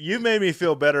 you made me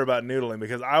feel better about noodling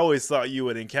because I always thought you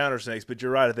would encounter snakes, but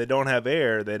you're right. If they don't have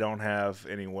air, they don't have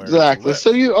anywhere. Exactly. So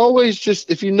you always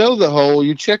just, if you know the hole,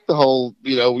 you check the hole.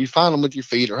 You find them with your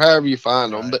feet or however you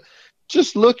find them, but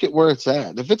just look at where it's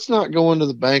at. If it's not going to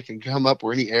the bank and come up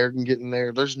where any air can get in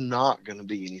there, there's not going to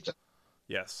be anything.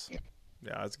 Yes.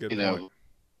 Yeah, that's a good point.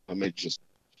 I mean, just.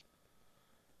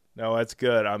 No, that's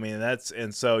good. I mean,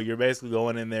 and so you're basically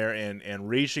going in there and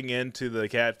reaching into the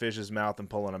catfish's mouth and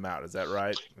pulling them out. Is that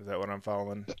right? Is that what I'm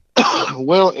following?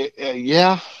 Well,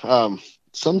 yeah.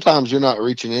 Sometimes you're not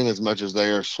reaching in as much as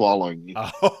they are swallowing you.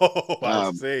 Oh,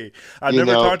 I see. I've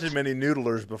never talked to many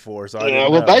noodlers before, so I didn't know.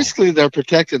 Well, basically, they're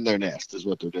protecting their nest, is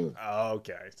what they're doing. Oh,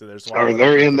 okay. So they're swallowing. Or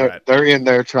they're in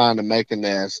there trying to make a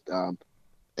nest,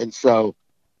 and so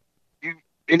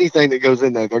anything that goes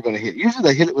in there, they're going to hit. Usually,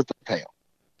 they hit it with the tail.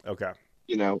 Okay.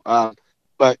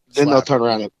 But then they'll turn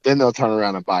around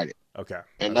and bite it. Okay.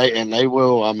 And they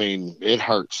will. I mean, it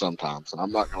hurts sometimes.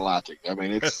 I'm not gonna lie to you. I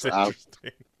mean, That's it's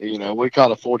interesting. we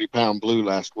caught a 40-pound blue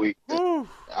last week that Whew.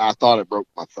 I thought it broke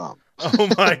my thumb. Oh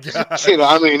my I gosh.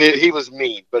 mean, he was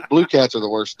mean, but blue cats are the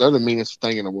worst. They're the meanest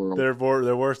thing in the world. They're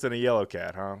worse than a yellow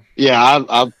cat, huh? Yeah,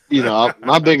 I've caught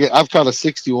a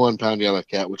 61-pound yellow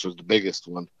cat, which was the biggest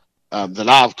one that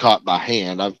I've caught by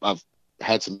hand. I've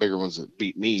had some bigger ones that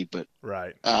beat me, but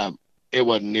Right. it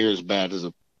wasn't near as bad as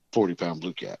a 40-pound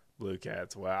blue cat. Blue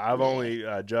cats. Wow. I've Yeah. only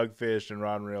jug fished and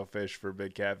rod and reel fish for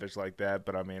big catfish like that.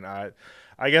 But I mean, I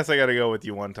guess I got to go with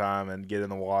you one time and get in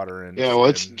the water and. Yeah, well,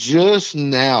 it's just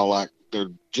now, like they're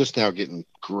just now getting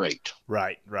great.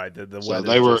 Right. The So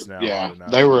weather's just now hot enough.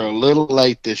 they were a little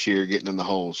late this year getting in the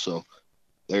holes, so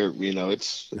they're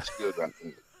it's good right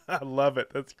now. I love it.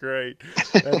 That's great.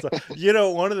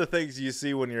 One of the things you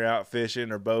see when you're out fishing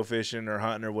or bow fishing or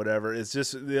hunting or whatever is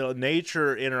just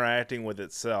nature interacting with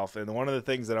itself. And one of the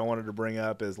things that I wanted to bring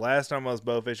up is last time I was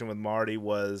bow fishing with Marty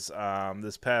was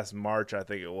this past March, I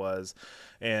think it was,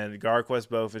 and GarQuest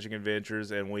Bow Fishing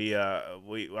Adventures, and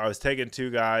I was taking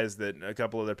two guys that a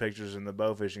couple of their pictures in the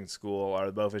bow fishing school or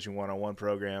the bow fishing 101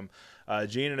 program.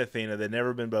 Gene and Athena, they'd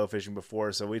never been bow fishing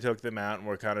before, so we took them out and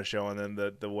we're kind of showing them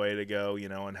the way to go,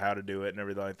 and how to do it and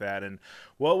everything like that. And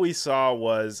what we saw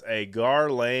was a gar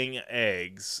laying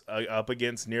eggs up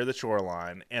against near the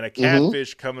shoreline and a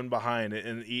catfish coming behind it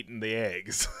and eating the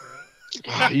eggs.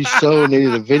 You so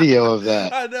needed a video of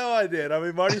that. I know I did. I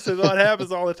mean, Marty says, oh, it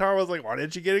happens all the time. I was like, why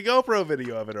didn't you get a GoPro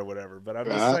video of it or whatever? But I'm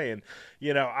just saying,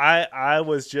 I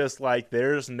was just like,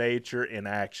 there's nature in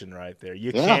action right there.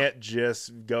 You can't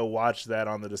just go watch that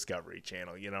on the Discovery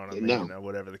Channel. You know what I mean? No.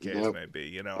 Whatever the case may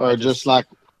be. Or just like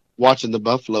watching the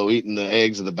buffalo eating the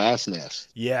eggs of the bass nest.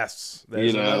 Yes,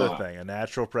 that's another thing. A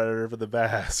natural predator for the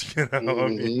bass. I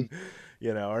mean,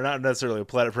 or not necessarily a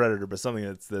predator, but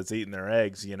something that's eating their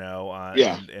eggs,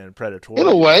 and predatory. In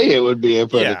a way, it would be a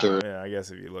predator. Yeah, I guess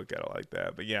if you look at it like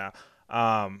that. But yeah,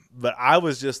 but I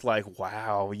was just like,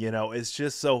 wow, it's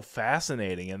just so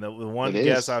fascinating. And the one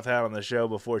guest I've had on the show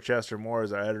before, Chester Moore,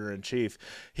 is our editor-in-chief,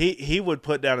 he would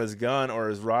put down his gun or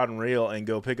his rod and reel and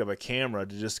go pick up a camera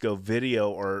to just go video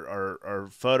or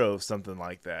photo of something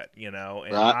like that, And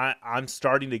I'm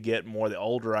starting to get more, the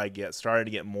older I get, starting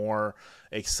to get more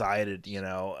excited,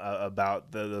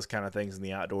 about those kind of things in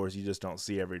the outdoors you just don't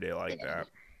see every day like that.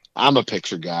 I'm a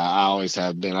picture guy. I always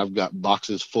have been. I've got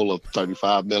boxes full of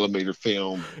 35 millimeter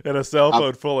film and a cell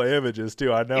phone full of images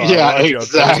too. I know. Yeah, I watch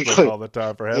exactly. You on Facebook all the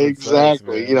time. For heaven's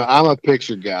exactly. sakes, I'm a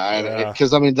picture guy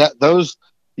because I mean those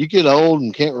you get old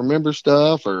and can't remember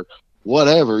stuff or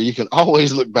whatever. You can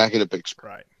always look back at a picture.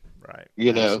 Right.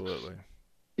 Absolutely.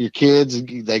 Your kids,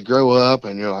 they grow up,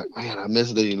 and you're like, man, I miss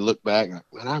it. And you look back, like,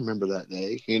 man, I remember that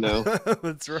day.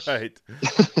 That's right.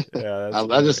 Yeah,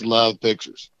 I just love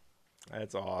pictures.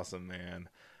 That's awesome, man.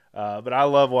 But I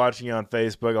love watching you on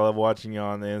Facebook. I love watching you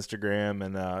on the Instagram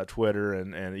and Twitter,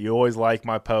 and you always like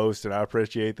my post, and I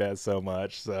appreciate that so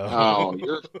much. So,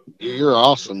 oh, you're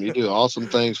awesome. You do awesome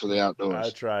things for the outdoors. I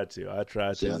try to.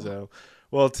 Yeah. So,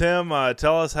 well, Tim,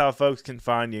 tell us how folks can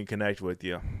find you and connect with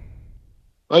you.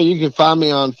 Well, you can find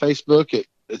me on Facebook.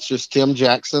 It's just Tim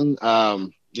Jackson.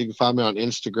 You can find me on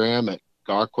Instagram at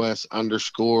GarQuest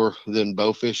 _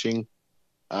 Bowfishing.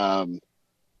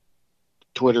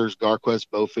 Twitter's GarQuest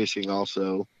Bowfishing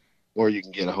also, or you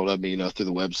can get a hold of me, through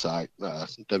the website,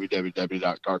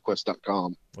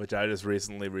 www.garquest.com. Which I just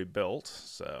recently rebuilt,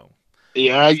 so.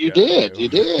 Yeah, you did.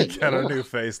 Got a new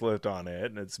facelift on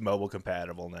it, and it's mobile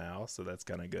compatible now, so that's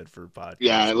kind of good for podcasts.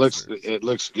 Yeah, it looks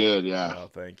good. Yeah. Oh,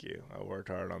 thank you. I worked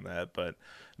hard on that, but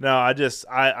no,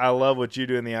 I love what you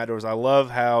do in the outdoors. I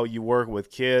love how you work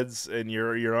with kids and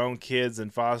your own kids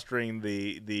and fostering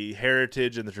the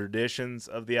heritage and the traditions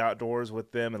of the outdoors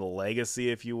with them and the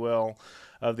legacy, if you will,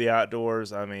 of the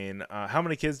outdoors. I mean, how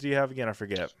many kids do you have again? I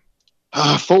forget.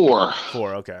 4.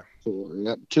 4. Okay. 4.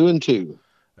 Yep. 2 and 2.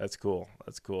 That's cool.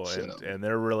 So. And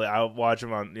they're really, I watch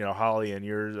them on, Holly and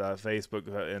your Facebook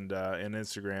and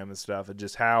Instagram and stuff, and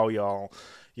just how y'all,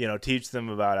 teach them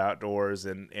about outdoors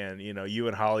and you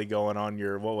and Holly going on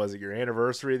your, what was it, your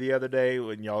anniversary the other day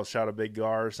when y'all shot a big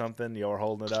gar or something, y'all were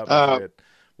holding it up.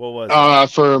 What was it?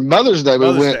 For Mother's Day,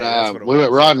 we went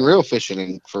rod and reel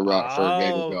fishing for gator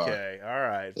gar. Okay, all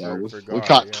right. Yeah, we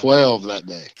caught 12 that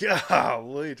day.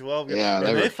 Golly, 12. Yeah,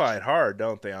 they fight hard,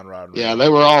 don't they, on rod and reel? Yeah, they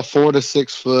were all 4 to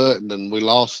 6 foot, and then we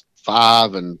lost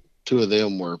 5, and 2 of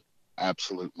them were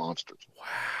absolute monsters. Wow,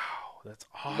 that's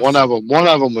awesome. One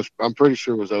of them was, I'm pretty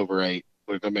sure, was over 8.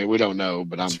 I mean, we don't know,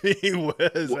 but He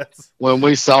was. When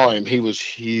we saw him, he was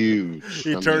huge.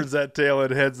 He turns that tail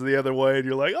and heads the other way, and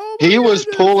you're like, oh my He was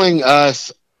pulling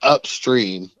us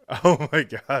upstream. Oh my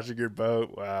gosh, your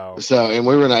boat! Wow. So, and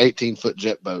we were in an 18-foot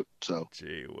jet boat. So,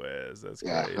 Gee whiz, that's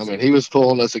yeah, I crazy. mean, he was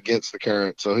pulling us against the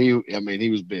current. So he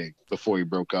was big before he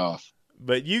broke off.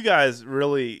 But you guys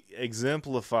really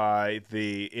exemplify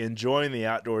the enjoying the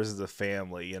outdoors as a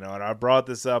family, you know. And I brought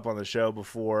this up on the show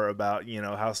before about, you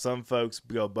know, how some folks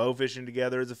go bow fishing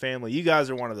together as a family. You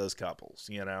guys are one of those couples,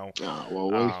 you know.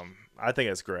 I think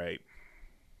it's great.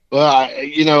 Well,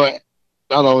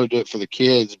 not only do it for the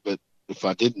kids, but if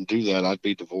I didn't do that, I'd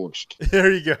be divorced.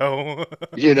 There you go.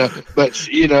 But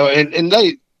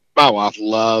and my wife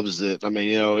loves it. I mean,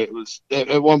 it was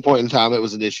at one point in time it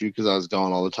was an issue because I was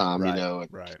gone all the time, right, and,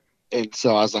 right. and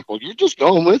so I was like, well, you're just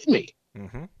going with me,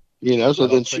 Mm-hmm. So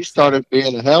then she started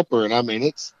being a helper, and I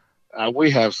mean,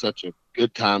 we have such a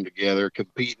good time together,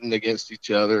 competing against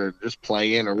each other, and just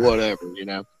playing or whatever,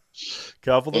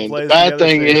 Couple that And plays the bad together,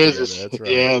 thing is, that's right.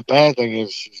 yeah, the bad thing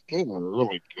is she's getting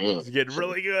really good. She's getting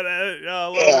really good at it.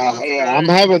 Oh, Yeah. I'm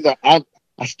having to. I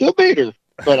still beat her,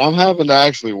 but I'm having to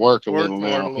actually work a little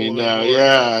now.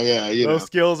 Yeah. Those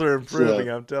skills are improving.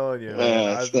 I'm telling you, man.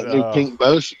 Yeah, it's that new pink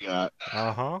bow she got.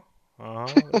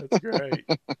 That's great.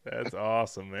 That's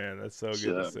awesome, man. That's so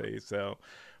good to see. So,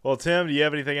 well, Tim, do you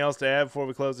have anything else to add before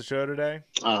we close the show today?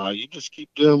 You just keep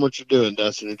doing what you're doing,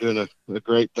 Dustin. You're doing a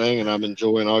great thing, and I'm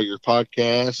enjoying all your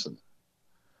podcasts.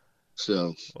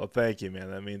 Well, thank you, man.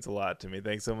 That means a lot to me.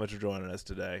 Thanks so much for joining us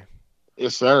today.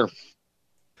 Yes, sir.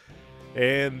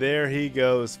 And there he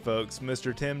goes, folks.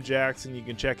 Mr. Tim Jackson. You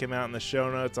can check him out in the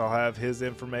show notes. I'll have his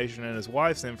information and his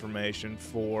wife's information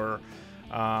for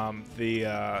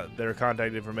their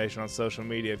contact information on social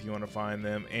media if you want to find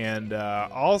them. And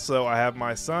also, I have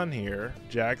my son here,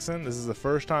 Jackson. This is the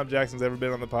first time Jackson's ever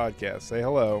been on the podcast. Say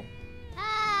hello.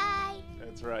 Hi.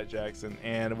 That's right, Jackson.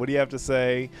 And what do you have to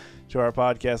say to our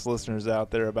podcast listeners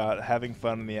out there about having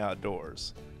fun in the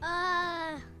outdoors?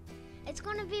 It's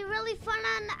going to be really fun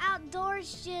on the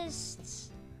outdoors.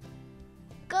 Just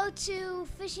go to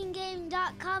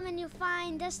fishinggame.com and you'll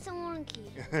find Dustin Warnke.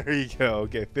 There you go.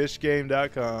 Okay,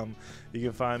 fishgame.com. You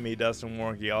can find me, Dustin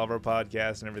Warnke, all of our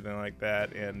podcasts and everything like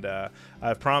that. And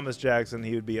I've promised Jackson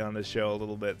he would be on the show a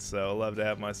little bit, so I'd love to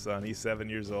have my son. He's 7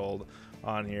 years old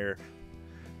on here.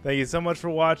 Thank you so much for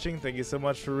watching. Thank you so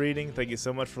much for reading. Thank you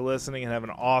so much for listening, and have an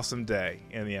awesome day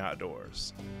in the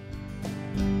outdoors.